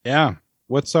 Yeah.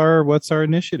 What's our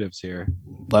initiatives here?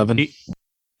 11.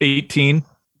 18.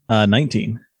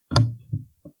 19.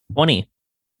 20.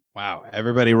 Wow.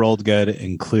 Everybody rolled good,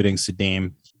 including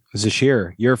Sadim.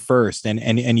 Zashir, you're first.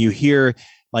 And you hear,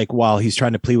 like, while he's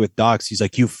trying to plead with Dox, he's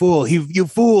like, you fool, you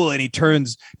fool. And he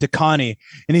turns to Connie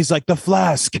and he's like, the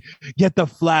flask, get the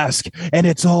flask. And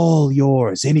it's all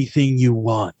yours. Anything you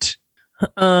want.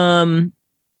 Do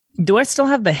I still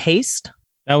have the haste?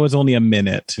 That was only a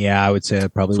minute. Yeah, I would say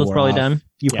it probably. So it's probably done.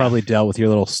 You probably dealt with your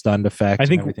little stunned effect. I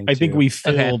think we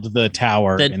filled the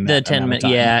tower. The 10 minutes.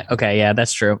 Yeah. Okay. Yeah,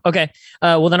 that's true. Okay.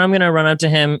 Well, then I'm gonna run up to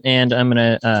him and I'm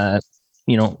gonna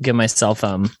give myself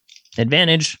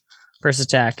advantage. First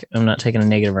attack. I'm not taking a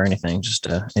negative or anything. Just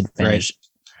advantage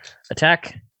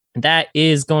attack. That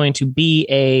is going to be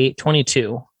a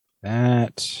 22.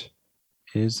 That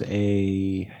is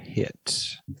a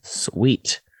hit.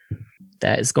 Sweet.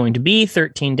 That is going to be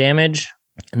 13 damage,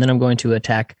 and then I'm going to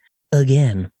attack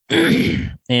again.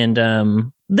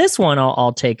 And this one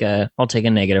I'll take a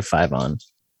 -5 on.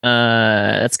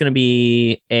 That's going to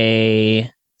be a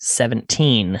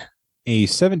 17. A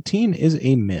 17 is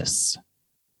a miss.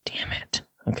 Damn it.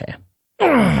 Okay.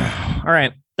 All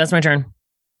right, that's my turn.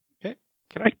 Okay.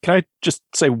 Can I just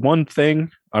say one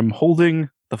thing? I'm holding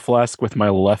the flask with my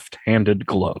left-handed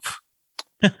glove.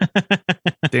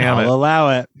 Damn I'll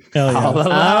allow it. I'll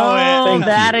allow it.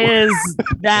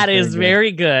 That is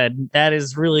very good. That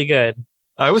is really good.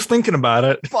 I was thinking about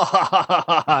it.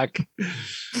 Fuck.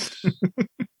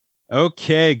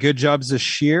 Okay, good job,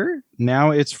 Zashir. Now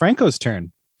it's Franco's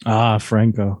turn.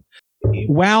 Franco.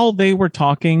 While they were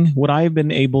talking, would I have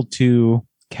been able to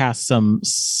cast some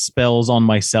spells on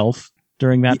myself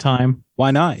during that time? Why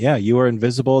not? Yeah, you were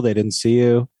invisible. They didn't see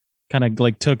you. Kind of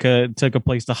like took a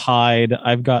place to hide.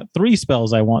 I've got 3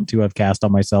 spells I want to have cast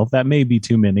on myself. That may be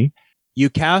too many. You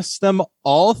cast them,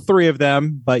 all 3 of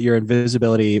them, but your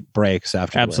invisibility breaks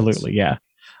afterwards. Absolutely, yeah.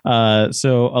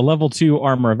 So a level 2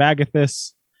 Armor of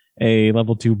Agathis, a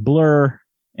level 2 Blur,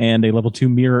 and a level 2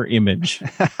 Mirror Image.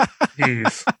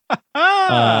 Jeez.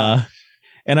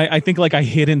 And I think like I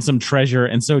hid in some treasure,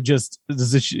 and so just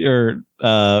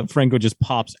Franco just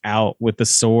pops out with the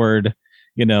sword,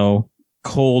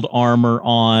 cold armor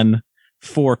on,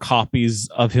 4 copies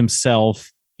of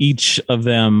himself, each of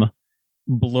them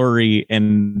blurry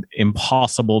and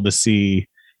impossible to see.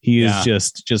 He is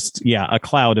just a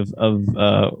cloud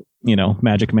of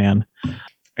magic man.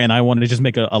 And I wanted to just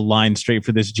make a line straight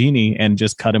for this genie and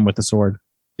just cut him with the sword.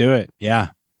 Do it. Yeah.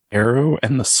 Arrow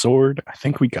and the sword. I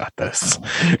think we got this.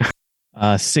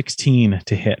 16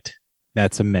 to hit.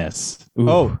 That's a miss. Ooh.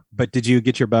 Oh, but did you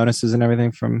get your bonuses and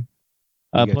everything from?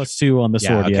 +2 on the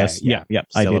sword. Okay. Yes. Yeah.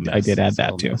 I did add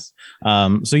that too.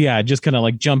 So yeah, just kind of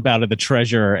like jump out of the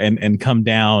treasure and come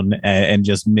down and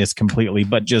just miss completely,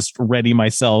 but just ready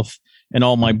myself and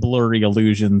all my blurry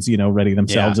illusions, ready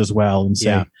themselves as well and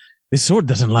say, this sword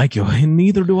doesn't like you, and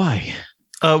neither do I.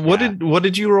 What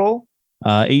did you roll?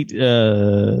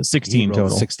 16 total.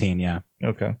 16, yeah.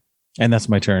 Okay. And that's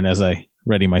my turn as I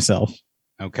ready myself.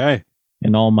 Okay.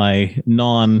 In all my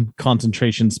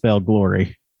non-concentration spell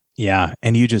glory. Yeah,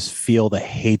 and you just feel the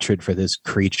hatred for this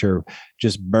creature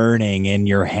just burning in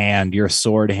your hand, your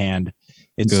sword hand.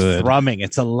 It's thrumming.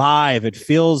 It's alive. It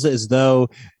feels as though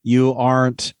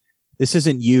this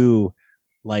isn't you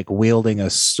like wielding a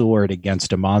sword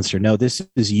against a monster. No, this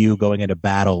is you going into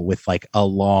battle with like a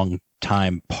long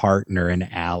time partner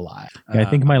and ally. I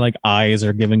think my like eyes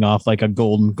are giving off like a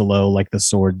golden glow like the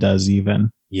sword does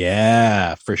even.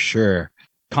 Yeah, for sure.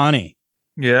 Connie.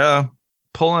 Yeah.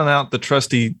 Pulling out the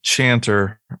trusty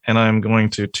chanter, and I'm going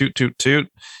to toot, toot,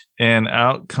 toot, and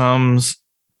out comes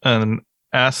an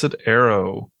acid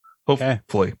arrow.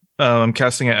 Hopefully. I'm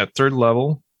casting it at 3rd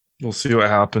level. We'll see what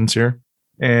happens here.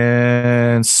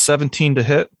 And 17 to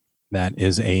hit. That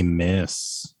is a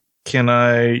miss. Can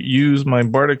I use my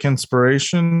Bardic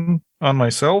Inspiration on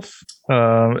myself?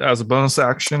 As a bonus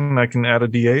action, I can add a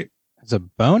D8. As a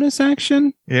bonus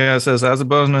action? Yeah, it says as a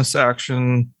bonus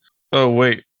action. Oh,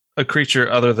 wait. A creature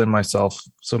other than myself.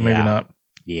 So maybe not.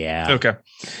 Yeah. Okay.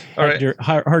 All right.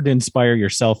 Hard to inspire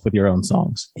yourself with your own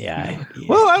songs. Yeah.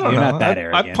 Well, I don't know. Not that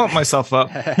arrogant. I pump myself up.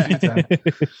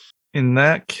 In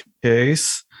that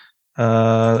case,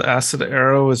 Acid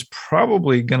Arrow is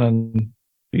probably gonna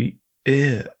be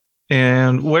it.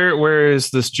 And where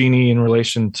is this genie in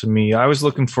relation to me? I was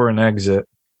looking for an exit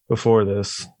before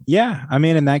this. Yeah, I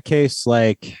mean, in that case,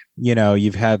 like, you know,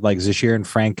 you've had like Zashir and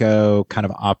Franco kind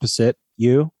of opposite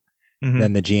you. Mm-hmm.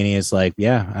 Then the genie is like,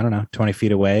 yeah, I don't know, 20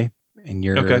 feet away, and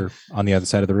you're on the other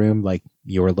side of the room, like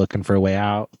you were looking for a way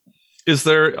out.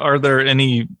 Are there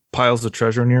any piles of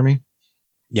treasure near me?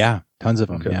 Yeah, tons of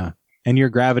them. Okay. Yeah, and your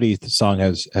gravity song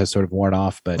has sort of worn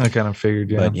off, but I kind of figured.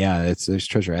 Yeah, but yeah, there's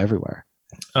treasure everywhere.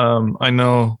 I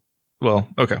know. Well,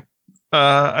 okay.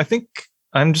 I think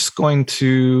I'm just going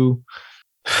to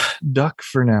duck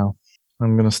for now.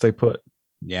 I'm going to stay put.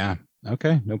 Yeah.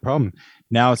 Okay. No problem.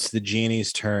 Now it's the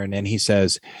genie's turn, and he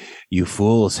says, you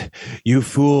fools,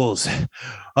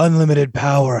 unlimited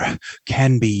power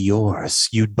can be yours.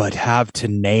 You'd but have to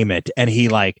name it. And he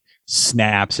like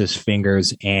snaps his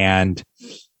fingers, and,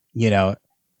 you know,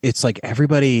 it's like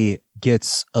everybody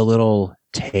gets a little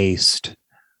taste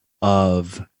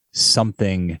of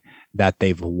something that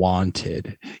they've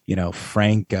wanted. You know,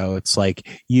 Franco, it's like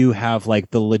you have like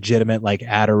the legitimate like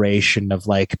adoration of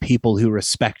like people who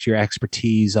respect your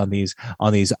expertise on these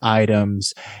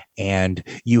items, and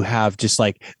you have just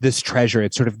like this treasure.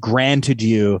 It's sort of granted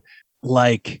you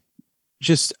like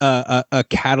just a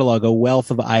catalog, a wealth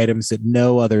of items that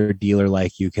no other dealer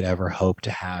like you could ever hope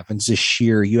to have. And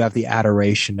Zashir, you have the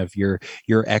adoration of your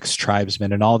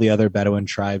ex-tribesmen and all the other Bedouin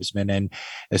tribesmen, and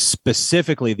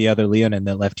specifically the other Leonin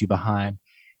that left you behind.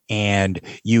 And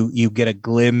you get a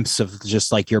glimpse of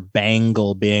just like your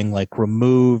bangle being like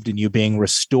removed and you being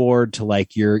restored to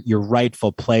like your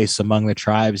rightful place among the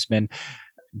tribesmen.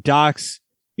 Dox,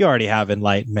 you already have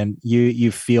enlightenment. You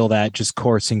feel that just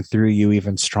coursing through you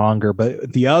even stronger.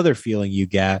 But the other feeling you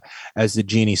get as the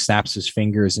genie snaps his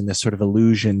fingers and this sort of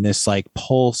illusion, this like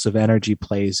pulse of energy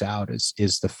plays out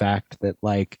is the fact that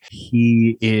like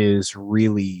he is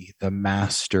really the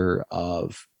master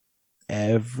of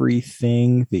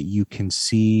everything that you can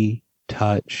see,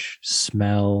 touch,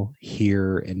 smell,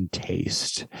 hear, and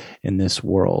taste in this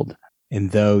world.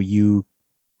 And though you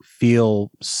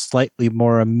feel slightly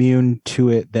more immune to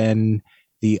it than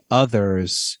the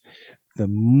others, the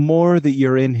more that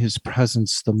you're in his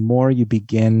presence, the more you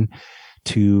begin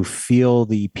to feel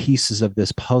the pieces of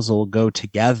this puzzle go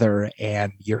together,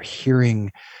 and you're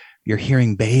hearing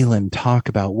Balin talk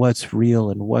about what's real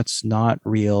and what's not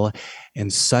real.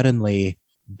 And suddenly,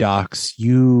 Dox,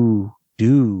 you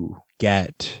do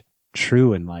get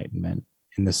true enlightenment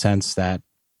in the sense that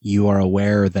you are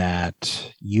aware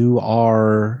that you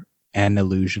are an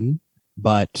illusion,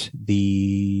 but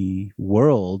the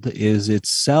world is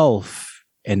itself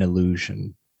an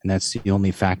illusion. And that's the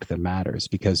only fact that matters,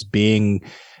 because being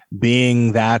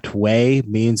that way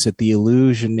means that the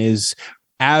illusion is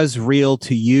as real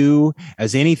to you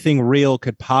as anything real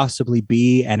could possibly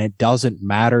be. And it doesn't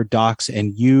matter, Dox.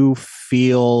 And you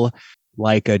feel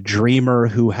like a dreamer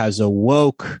who has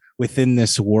awoke within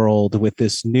this world with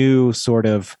this new sort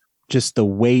of just the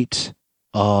weight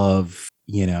of,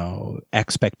 you know,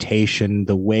 expectation,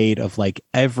 the weight of like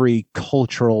every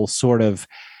cultural sort of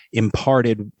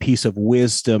imparted piece of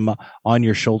wisdom on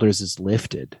your shoulders is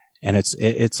lifted. And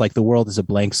it's like the world is a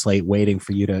blank slate waiting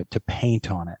for you to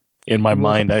paint on it. In my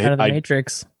mind, out of the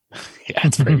Matrix. Yeah,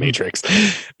 it's very Matrix.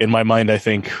 In my mind, I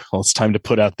think, well, it's time to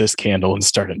put out this candle and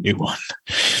start a new one.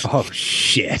 Oh,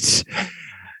 shit.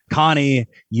 Connie,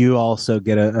 you also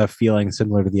get a feeling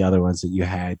similar to the other ones that you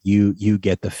had. You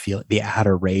get the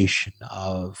adoration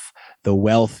of the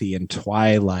wealthy in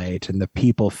Twilight, and the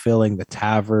people filling the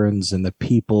taverns, and the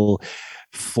people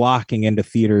flocking into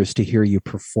theaters to hear you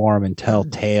perform and tell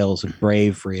tales of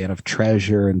bravery and of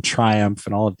treasure and triumph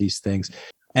and all of these things.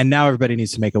 And now everybody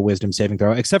needs to make a wisdom saving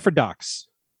throw, except for Dox.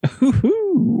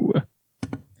 10.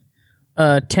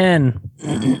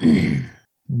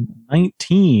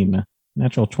 19.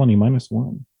 Natural 20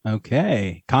 -1.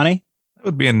 Okay. Connie? That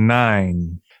would be a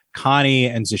 9. Connie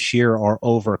and Zashir are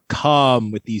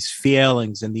overcome with these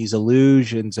feelings and these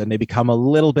illusions, and they become a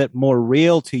little bit more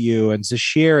real to you. And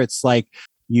Zashir, it's like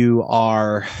you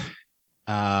are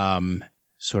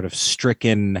sort of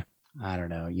stricken. I don't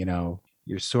know,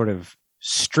 you're sort of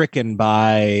stricken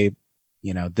by,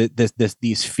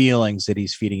 these feelings that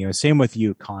he's feeding you. Same with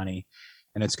you, Connie.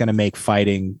 And it's going to make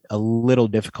fighting a little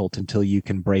difficult until you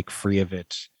can break free of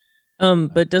it.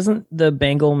 But doesn't the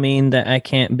bangle mean that I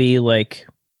can't be like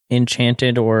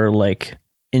enchanted or like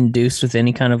induced with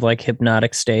any kind of like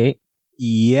hypnotic state?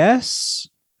 Yes.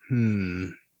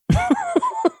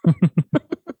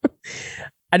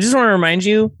 I just want to remind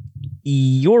you,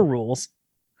 your rules.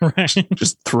 Right.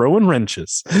 Just throwing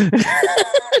wrenches.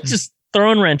 Just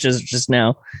throwing wrenches just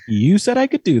now. You said I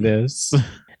could do this.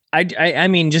 I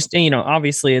mean, just,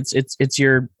 obviously it's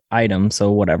your item,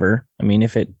 so whatever. I mean, I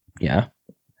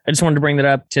just wanted to bring that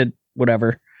up to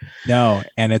whatever. No,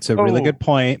 and it's a really good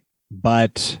point,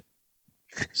 but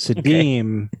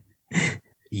Sadim,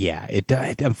 yeah, it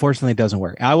unfortunately doesn't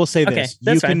work. I will say this: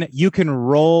 you can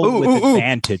roll with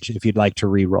advantage if you'd like to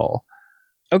re-roll.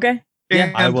 Okay,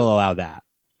 yeah, I will allow that.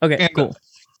 Okay, cool.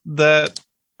 That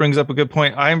brings up a good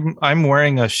point. I'm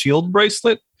wearing a shield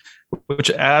bracelet, which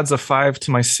adds a 5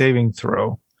 to my saving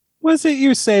throw. Was it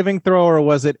your saving throw or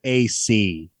was it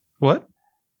AC? What?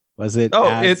 Was it?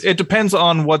 It depends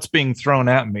on what's being thrown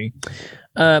at me.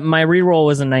 My reroll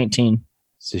was a 19.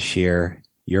 Sashir,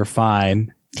 you're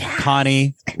fine.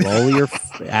 Connie,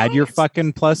 add your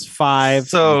fucking +5.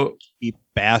 So, you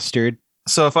bastard.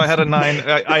 So if I had a 9,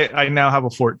 I now have a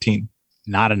 14.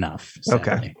 Not enough. Sadly.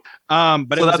 Okay.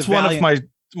 But so that's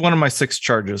one of my 6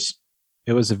 charges.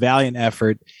 It was a valiant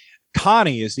effort.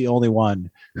 Connie is the only one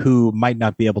who might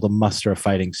not be able to muster a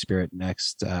fighting spirit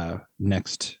next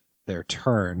their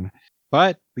turn.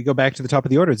 But we go back to the top of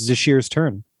the order. It's Zashir's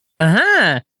turn.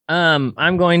 I'm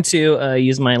going to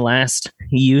use my last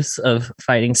use of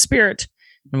fighting spirit.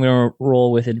 I'm going to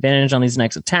roll with advantage on these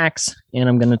next attacks, and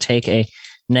I'm going to take a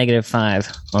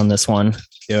 -5 on this one.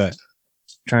 Do it.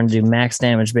 Trying to do max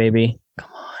damage, baby.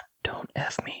 Come on, don't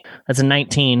F me. That's a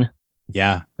 19.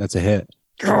 Yeah, that's a hit.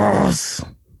 Gross.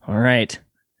 All right.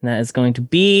 And that is going to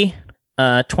be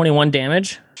 21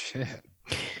 damage. Shit.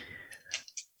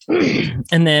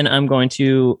 And then I'm going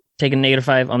to take a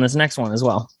 -5 on this next one as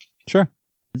well. Sure.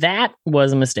 That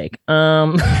was a mistake.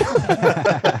 Yeah,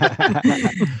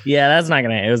 that's not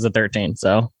gonna hit. It was a 13.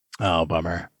 So. Oh,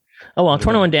 bummer. Oh well,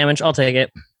 21 damage. I'll take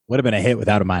it. Would have been a hit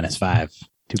without a -5.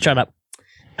 Shut up.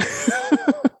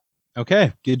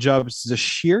 Okay, good job,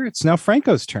 Zashir. It's now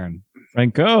Franco's turn.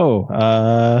 Franco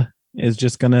is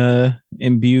just gonna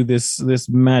imbue this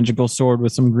magical sword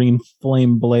with some green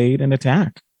flame blade and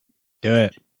attack. Do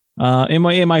it.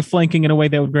 Am I flanking in a way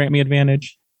that would grant me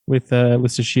advantage with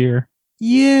Zashir?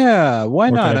 Yeah, why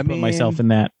or not? I put myself in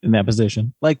that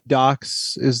position. Like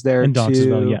Docs is there and Docs too. as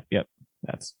well. Yep.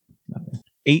 That's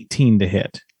 18 to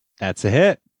hit. That's a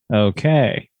hit.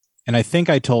 Okay. And I think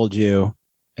I told you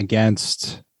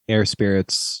against air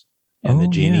spirits, and the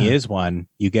genie is one.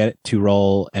 You get to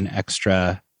roll an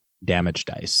extra damage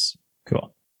dice.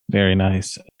 Cool. Very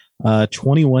nice.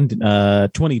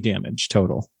 20 damage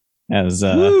total as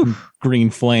green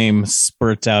flame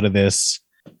spurts out of this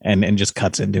and just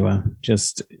cuts into him.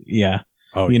 Just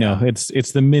know,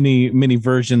 it's the mini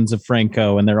versions of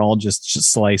Franco, and they're all just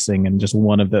slicing, and just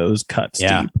one of those cuts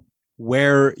deep.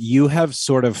 Where you have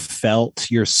sort of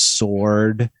felt your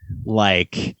sword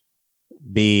like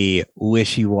be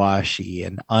wishy-washy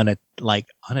and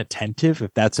unattentive,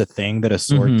 if that's a thing that a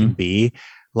sword can be.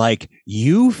 Like,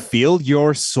 you feel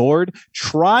your sword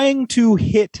trying to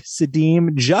hit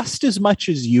Sadim just as much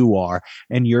as you are,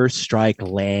 and your strike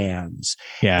lands.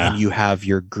 Yeah. And you have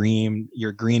your green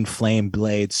flame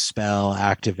blade spell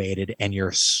activated, and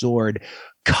your sword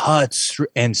cuts through,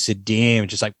 and Sadim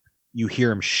just like, you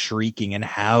hear him shrieking and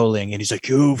howling, and he's like,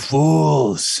 "You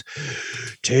fools,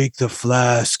 take the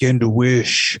flask and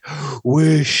wish.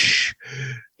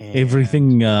 And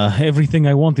everything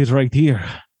I want is right here.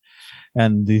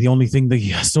 And the only thing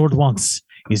the sword wants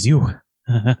is you."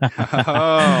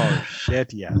 Oh,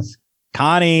 shit, yes.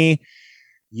 Connie,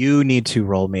 you need to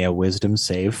roll me a wisdom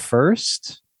save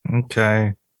first.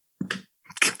 Okay.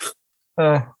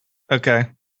 Okay.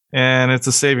 And it's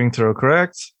a saving throw,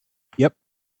 correct? Yep.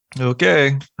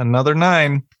 Okay. Another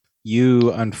 9.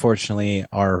 You, unfortunately,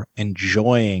 are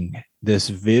enjoying this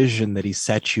vision that he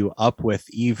set you up with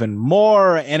even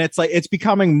more, and it's like it's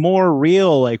becoming more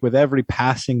real, like with every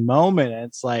passing moment. And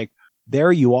it's like,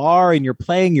 there you are, and you're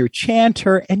playing your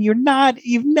chanter, and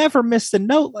you've never missed a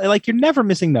note. Like, you're never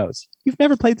missing notes. You've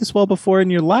never played this well before in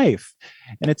your life,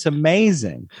 and it's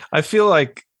amazing. I feel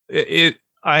like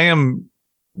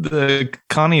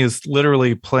Connie is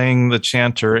literally playing the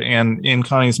chanter, and in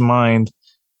Connie's mind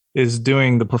is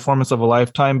doing the performance of a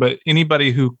lifetime, but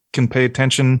anybody who can pay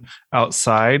attention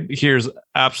outside hears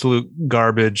absolute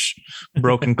garbage,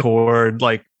 broken chord,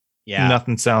 like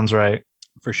nothing sounds right.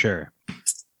 For sure.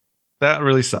 That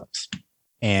really sucks.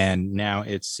 And now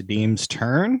it's Sadim's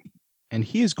turn, and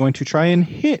he is going to try and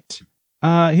hit.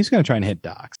 He's going to try and hit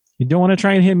Docs. You don't want to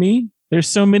try and hit me? There's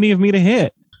so many of me to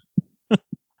hit.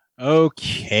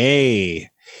 Okay.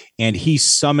 and he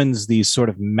summons these sort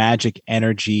of magic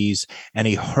energies, and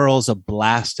he hurls a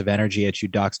blast of energy at you,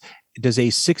 Dox. Does a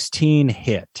 16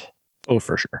 hit? Oh,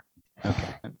 for sure.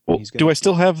 Okay. Well, do I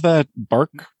still have that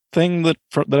bark thing that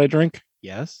I drank?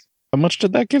 Yes. How much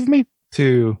did that give me?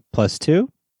 2 plus 2.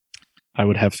 I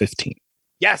would have 15.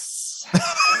 Yes.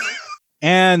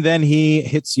 And then he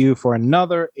hits you for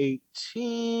another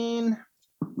 18.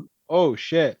 Oh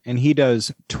shit! And he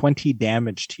does 20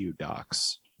 damage to you,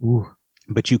 Dox. Ooh.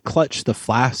 But you clutch the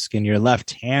flask in your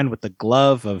left hand with the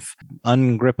glove of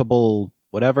ungrippable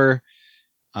whatever,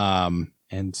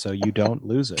 and so you don't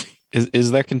lose it.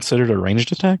 Is that considered a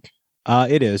ranged attack?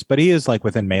 It is, but he is like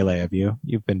within melee of you.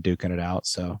 You've been duking it out,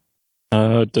 so.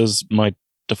 Does my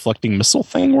deflecting missile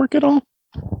thing work at all?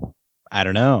 I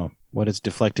don't know. What does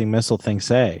deflecting missile thing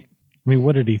say? I mean,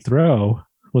 what did he throw?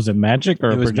 Was it magic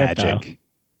or it a was projectile? magic.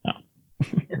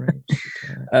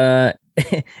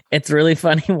 It's really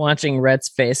funny watching Rhett's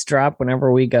face drop whenever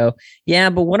we go, yeah,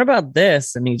 but what about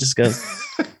this? And he just goes,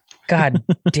 God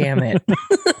damn it.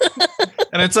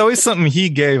 And it's always something he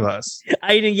gave us.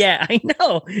 I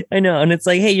know. And it's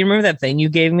like, hey, you remember that thing you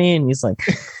gave me? And he's like,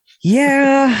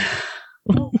 yeah.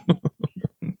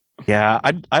 Yeah,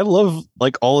 I love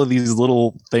like all of these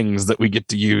little things that we get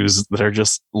to use that are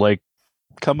just like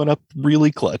coming up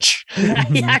really clutch.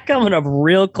 Yeah, coming up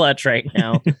real clutch right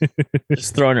now.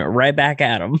 Just throwing it right back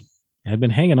at him. I've been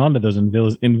hanging on to those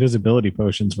invisibility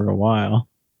potions for a while.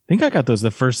 I think I got those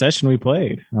the first session we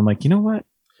played. I'm like, you know what?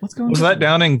 What's going on? Was that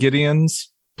down in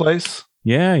Gideon's place?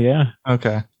 Yeah.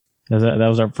 Okay. That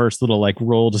was our first little like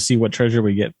roll to see what treasure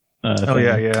we get.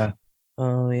 Yeah.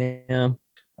 Oh, yeah.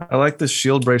 I like this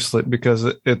shield bracelet because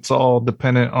it's all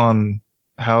dependent on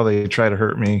how they try to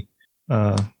hurt me.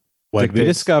 What we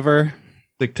discover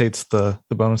dictates the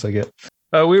bonus I get.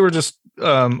 We were just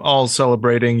all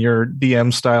celebrating your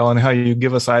DM style and how you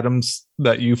give us items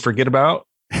that you forget about,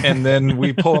 and then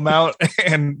we pull them out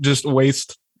and just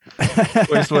waste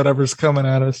whatever's coming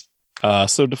at us.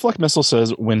 So deflect missile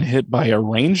says when hit by a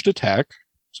ranged attack.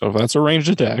 So if that's a ranged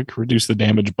attack, reduce the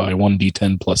damage by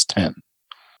 1d10 plus 10.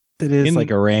 It is like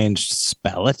a ranged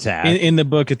spell attack. In the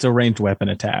book, it's a ranged weapon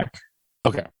attack.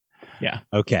 Okay. Yeah.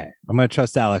 Okay. I'm going to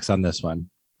trust Alex on this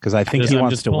one because I think he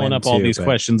wants just to pulling win up all too, these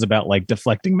questions about like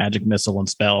deflecting magic missile and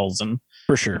spells, and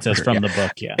for sure it says from the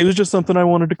book. Yeah. It was just something I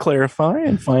wanted to clarify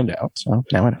and find out. So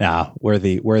now I know. Yeah,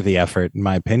 worthy effort, in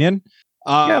my opinion.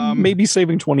 Yeah, maybe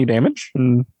saving 20 damage.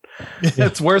 And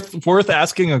it's worth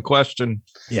asking a question.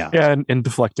 Yeah, and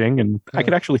deflecting, and I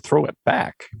could actually throw it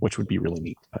back, which would be really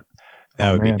neat. But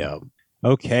that would be dope.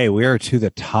 Okay, we are to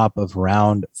the top of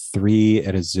round 3.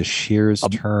 It is Zashir's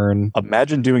turn.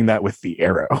 Imagine doing that with the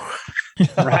arrow.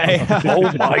 Right?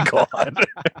 Oh my god.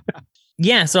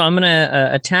 Yeah, so I'm gonna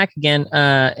attack again.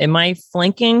 Am I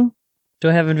flanking? Do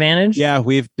I have advantage? Yeah,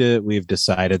 we've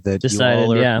decided that you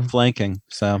all are flanking.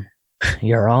 So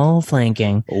you're all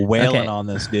flanking. Wailing on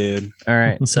this dude. All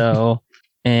right, so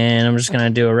and I'm just gonna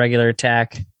do a regular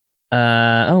attack.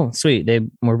 Oh, sweet.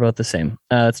 We're both the same.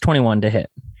 It's 21 to hit.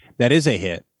 That is a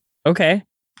hit. Okay.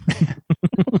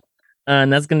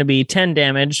 And that's going to be 10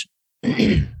 damage.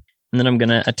 And then I'm going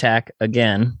to attack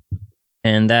again.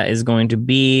 And that is going to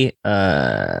be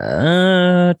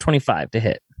 25 to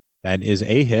hit. That is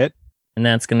a hit. And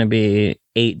that's going to be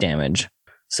 8 damage.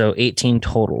 So 18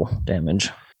 total damage.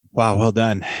 Wow, well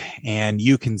done. And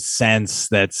you can sense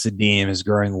that Sadim is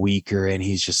growing weaker and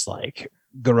he's just like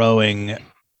growing,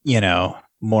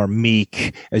 more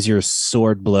meek as your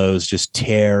sword blows just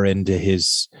tear into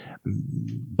his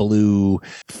blue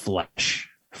flesh.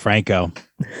 Franco.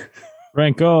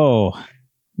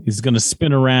 He's going to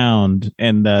spin around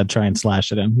and try and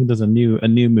slash at him. He does a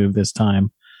new move this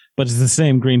time, but it's the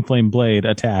same green flame blade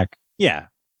attack. Yeah,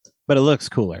 but it looks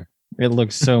cooler. It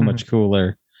looks so much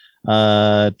cooler.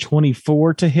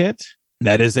 24 to hit.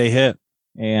 That is a hit.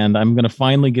 And I'm going to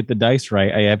finally get the dice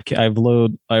right. I've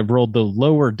rolled the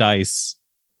lower dice.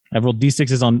 I've rolled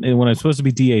D6s on when I'm supposed to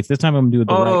be D8s. This time I'm going to do it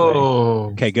the right way.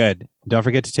 Okay, good. Don't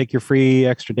forget to take your free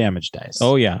extra damage dice.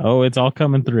 Oh, yeah. Oh, it's all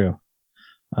coming through.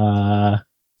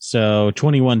 So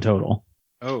 21 total.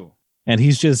 Oh. And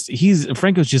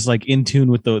Franco's just like in tune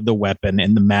with the weapon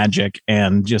and the magic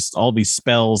and just all these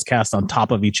spells cast on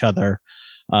top of each other.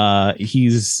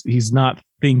 He's not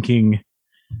thinking,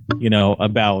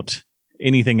 about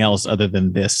anything else other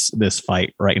than this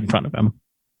fight right in front of him.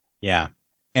 Yeah.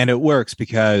 And it works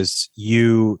because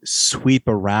you sweep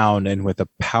around and with a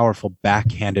powerful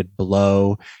backhanded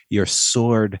blow, your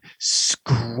sword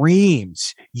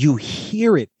screams. You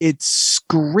hear it. It's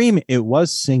screaming. It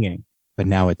was singing, but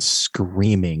now it's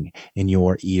screaming in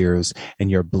your ears, and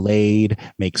your blade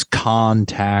makes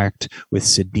contact with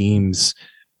Sadim's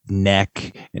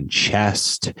neck and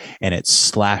chest, and it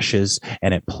slashes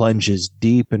and it plunges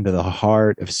deep into the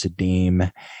heart of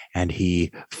Sadim, and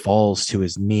he falls to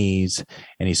his knees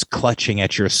and he's clutching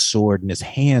at your sword, and his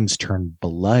hands turn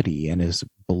bloody, and his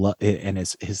blood and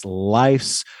his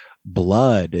life's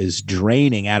blood is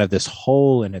draining out of this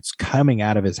hole, and it's coming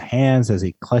out of his hands as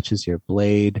he clutches your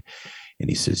blade, and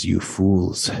he says, you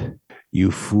fools,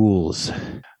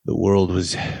 the world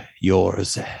was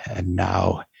yours, and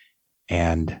now,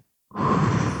 and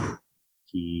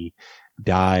he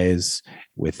dies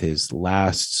with his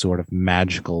last sort of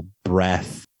magical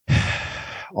breath.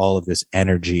 All of this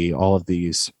energy, all of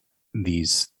these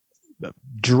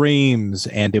dreams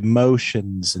and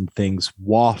emotions and things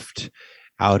waft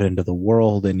out into the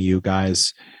world, and you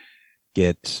guys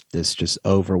get this just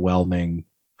overwhelming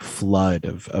flood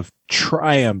of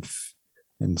triumph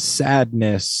and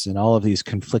sadness and all of these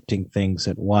conflicting things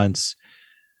at once.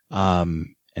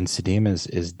 And Sadim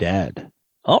is dead.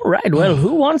 All right. Well,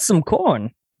 who wants some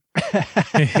corn?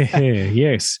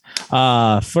 Yes.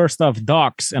 First off,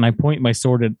 Dox, and I point my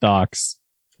sword at Dox.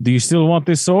 Do you still want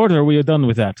this sword, or are we done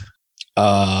with that?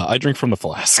 I drink from the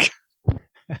flask.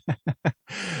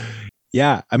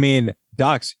 Yeah, I mean,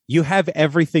 Dox, you have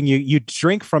everything. You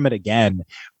drink from it again,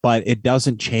 but it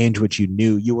doesn't change what you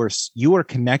knew. You were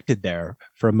connected there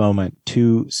for a moment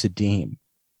to Sadim,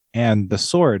 and the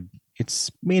sword, it's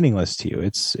meaningless to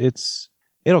you.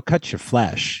 It'll cut your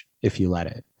flesh if you let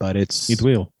it, but it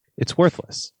will. It's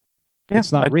worthless. Yeah,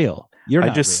 it's not real. You're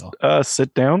not just real.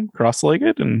 Sit down,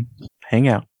 cross-legged, and hang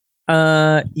out.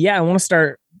 Yeah, I want to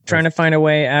start trying to find a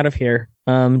way out of here.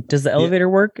 Does the elevator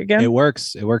work again? It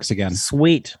works. It works again.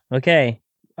 Sweet. Okay.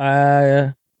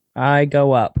 I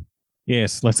go up.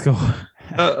 Yes, let's go.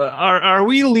 Are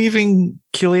we leaving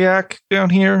Kiliak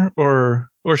down here, or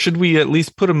should we at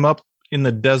least put him up in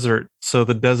the desert so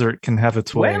the desert can have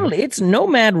its way? Well, it's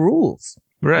nomad rules.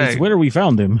 Right. It's where we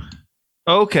found him.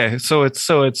 Okay, so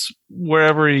it's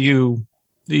wherever you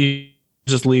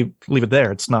just leave it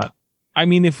there. It's not. I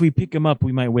mean, if we pick him up,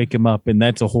 we might wake him up, and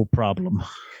that's a whole problem.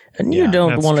 And you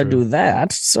don't want to do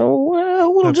that, so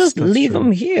we'll just leave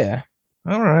him here.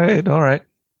 All right.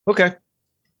 Okay,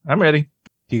 I'm ready.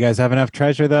 Do you guys have enough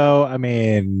treasure, though? I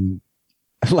mean,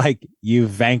 like, you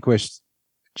vanquished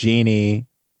Genie,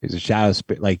 who's a shadow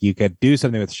spirit. Like, you could do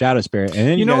something with shadow spirit, and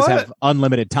then you guys have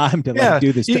unlimited time to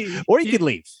do this. Or you could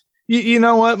leave. You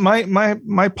know what?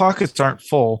 My pockets aren't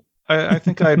full. I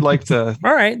think I'd like to.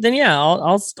 All right, then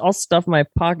I'll stuff my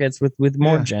pockets with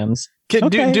more gems. Do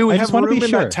we have room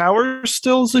in that tower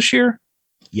still, Zashir?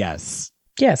 Yes.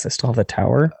 Yes, I still have the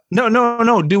tower.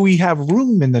 No. Do we have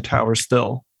room in the tower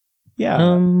still?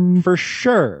 Yeah, for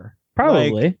sure.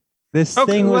 Probably. Like, this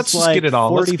thing was let's just get it all.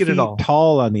 40 let's get it all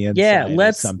tall on the inside. Yeah,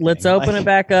 let's open it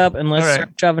back up and let's start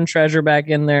shoving treasure back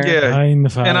in there. Yeah,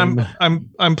 fine. And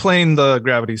I'm playing the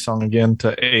Gravity song again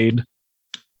to aid.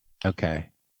 Okay,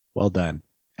 well done.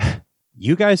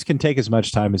 You guys can take as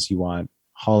much time as you want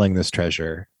hauling this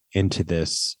treasure into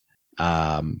this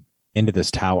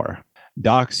tower.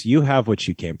 Dox, you have what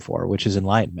you came for, which is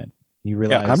enlightenment. You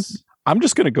realize I'm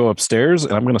just going to go upstairs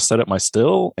and I'm going to set up my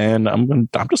still, and I'm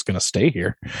just going to stay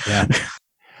here. Yeah.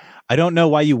 I don't know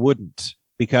why you wouldn't,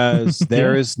 because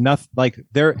there is nothing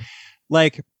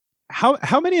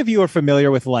how many of you are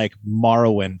familiar with like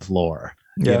Morrowind lore?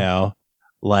 Yeah. You know,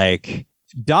 like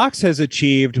Dox has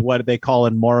achieved what they call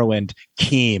in Morrowind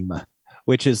Keem,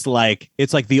 which is like,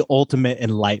 it's like the ultimate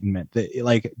enlightenment.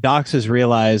 Like Dox has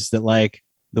realized that like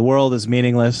the world is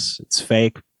meaningless. It's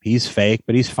fake. He's fake,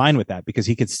 but he's fine with that because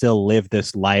he could still live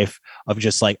this life of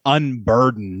just like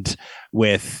unburdened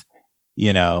with,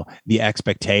 you know, the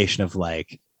expectation of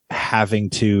like having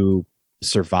to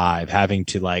survive, having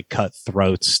to like cut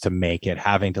throats to make it,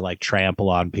 having to like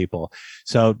trample on people.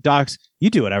 So Dox,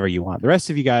 you do whatever you want. The rest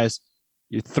of you guys,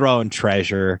 you're throwing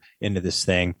treasure into this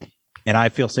thing. And I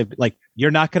feel safe. Like,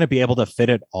 you're not going to be able to fit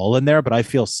it all in there, but I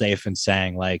feel safe in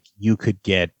saying like you could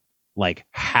get like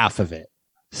half of it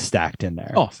stacked in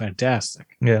there. Oh, fantastic.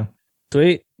 Yeah.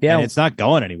 Sweet. Yeah. And it's not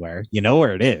going anywhere. You know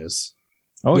where it is.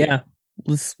 Oh yeah.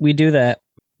 We do that.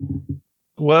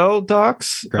 Well,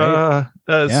 Dox,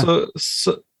 so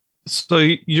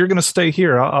you're going to stay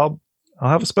here. I'll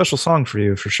have a special song for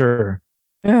you for sure.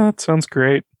 Yeah, that sounds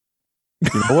great.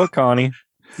 You know what, Connie?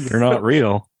 You're not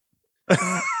real.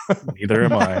 Neither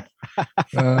am I.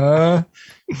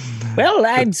 Well,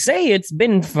 I'd say it's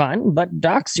been fun, but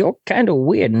Dox, you're kind of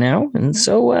weird now, and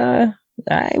so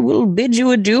I will bid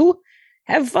you adieu.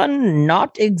 Have fun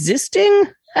not existing.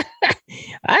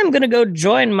 I'm gonna go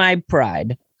join my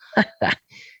pride.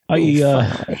 I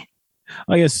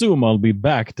assume I'll be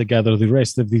back to gather the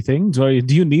rest of the things. Or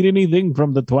do you need anything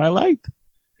from the Twilight?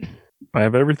 I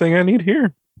have everything I need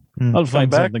here. I'll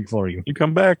find something for you. You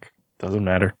come back. Doesn't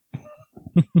matter.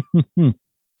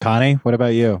 Connie, what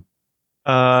about you?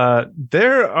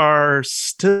 There are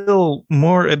still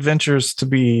more adventures to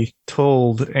be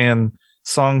told and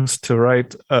songs to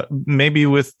write. Maybe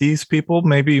with these people,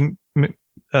 maybe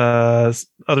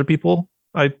other people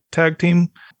I tag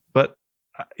team. But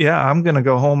yeah, I'm gonna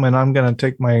go home and I'm gonna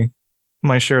take my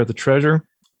share of the treasure.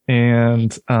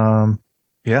 And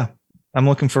yeah, I'm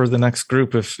looking for the next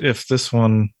group if this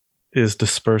one is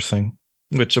dispersing,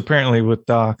 which apparently with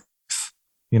Docs,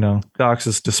 Docs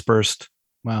is dispersed.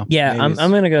 Wow. Yeah, I'm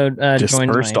gonna go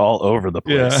dispersed all over the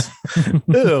place.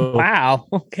 Yeah. Wow.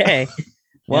 Okay.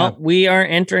 Well, we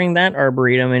aren't entering that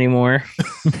arboretum anymore.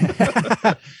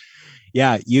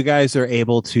 Yeah, you guys are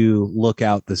able to look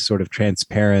out this sort of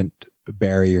transparent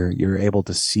barrier. You're able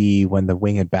to see when the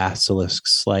winged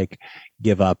basilisks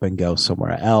give up and go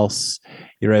somewhere else.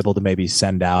 You're able to maybe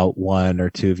send out one or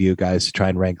two of you guys to try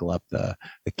and wrangle up the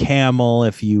camel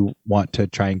if you want to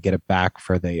try and get it back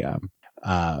for the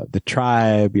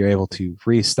tribe. You're able to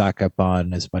restock up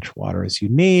on as much water as you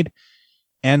need.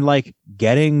 And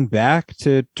getting back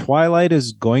to Twilight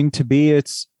is going to be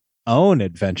its own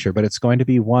adventure, but it's going to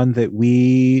be one that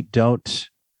we don't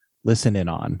listen in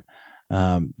on,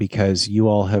 because you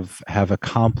all have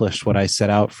accomplished what I set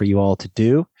out for you all to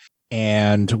do.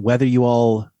 And whether you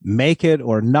all make it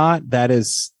or not, that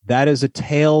is a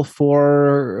tale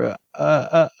for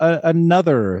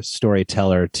another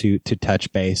storyteller to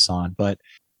touch base on. But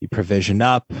you provision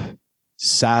up,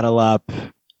 saddle up,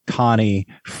 Connie,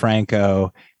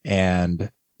 Franco,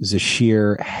 and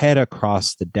Zashir head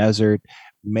across the desert,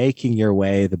 making your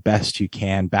way the best you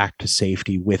can back to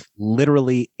safety with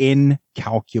literally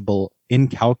incalculable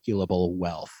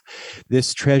wealth.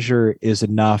 This treasure is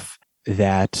enough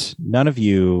that none of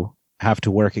you have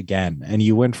to work again. And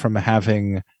you went from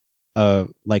having a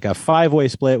 5-way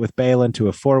split with Balin to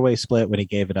a 4-way split when he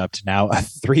gave it up to now a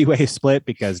 3-way split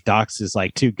because Docs is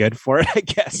too good for it, I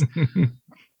guess.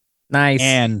 Nice.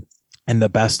 And the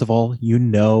best of all, you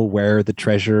know where the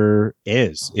treasure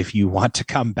is if you want to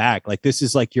come back. This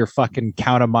is your fucking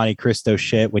Count of Monte Cristo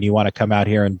shit when you want to come out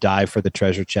here and dive for the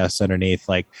treasure chest underneath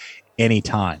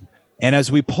anytime. And as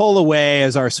we pull away,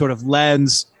 as our sort of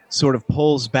lens sort of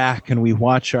pulls back and we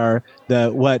watch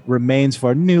what remains of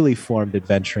our newly formed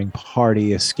adventuring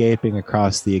party escaping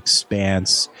across the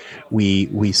expanse,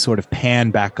 we sort of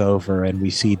pan back over and we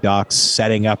see Doc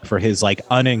setting up for his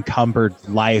unencumbered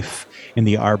life in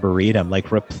the Arboretum,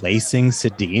 replacing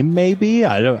Sadim maybe.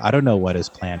 I don't know what his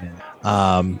plan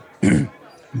is.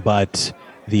 But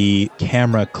the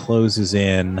camera closes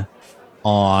in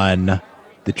on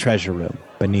the treasure room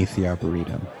beneath the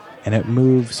Arboretum, and it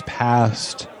moves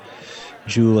past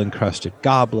jewel-encrusted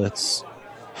goblets,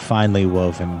 finely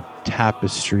woven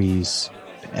tapestries,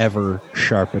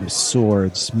 ever-sharpened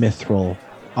swords, mithril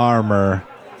armor,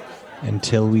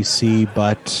 until we see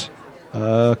but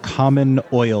a common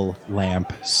oil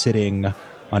lamp sitting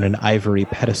on an ivory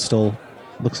pedestal.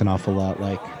 Looks an awful lot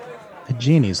like a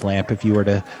genie's lamp, if you were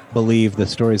to believe the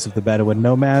stories of the Bedouin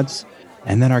nomads.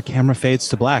 And then our camera fades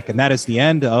to black, and that is the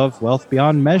end of Wealth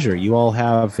Beyond Measure. You all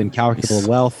have incalculable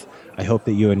wealth. I hope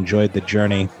that you enjoyed the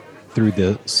journey through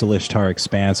the Salishtar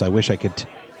expanse. I wish I could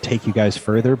take you guys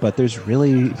further, but there's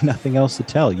really nothing else to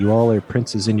tell. You all are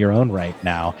princes in your own right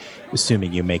now,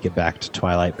 assuming you make it back to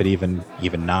Twilight, but even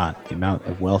not, the amount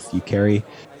of wealth you carry.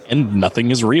 And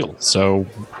nothing is real, so...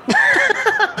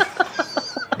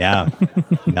 Yeah,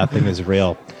 nothing is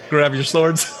real. Grab your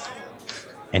swords.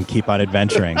 And keep on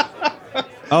adventuring.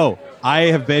 Oh, I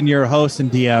have been your host and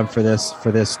DM for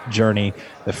this journey,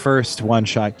 the first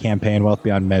one-shot campaign, Wealth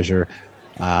Beyond Measure.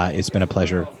 It's been a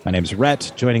pleasure. My name is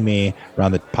Rhett. Joining me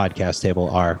around the podcast table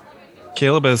are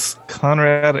Caleb as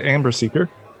Conrad Amberseeker.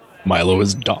 Milo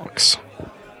as Docs.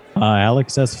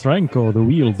 Alex as Franco, the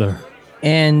wielder.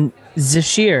 And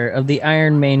Zashir of the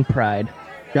Iron Mane Pride.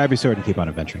 Grab your sword and keep on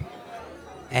adventuring.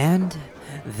 And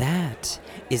that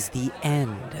is the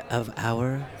end of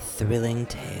our thrilling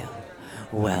tale,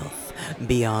 Wealth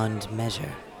Beyond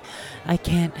Measure. I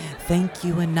can't thank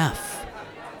you enough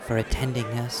for attending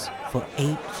us for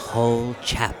 8 whole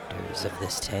chapters of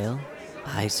this tale.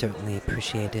 I certainly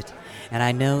appreciate it, and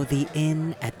I know the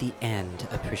inn at the end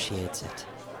appreciates it.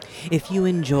 If you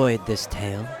enjoyed this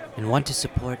tale and want to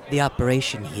support the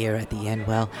operation here at the inn,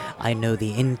 well, I know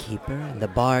the innkeeper and the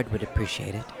bard would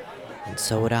appreciate it, and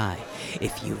so would I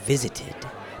if you visited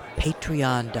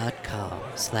patreon.com/inn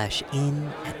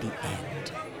at the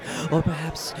end. Or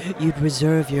perhaps you'd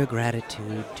reserve your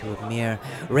gratitude to a mere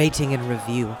rating and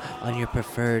review on your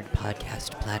preferred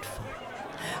podcast platform.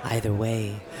 Either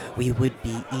way, we would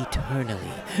be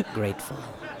eternally grateful.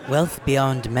 Wealth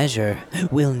Beyond Measure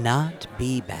will not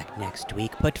be back next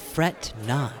week, but fret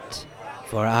not,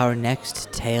 for our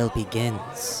next tale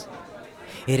begins.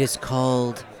 It is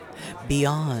called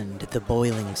Beyond the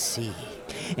Boiling Sea,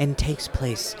 and takes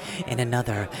place in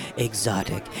another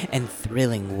exotic and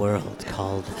thrilling world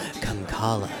called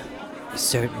Kamkala. We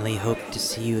certainly hope to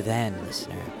see you then,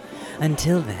 listener.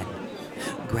 Until then,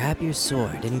 grab your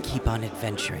sword and keep on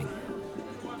adventuring.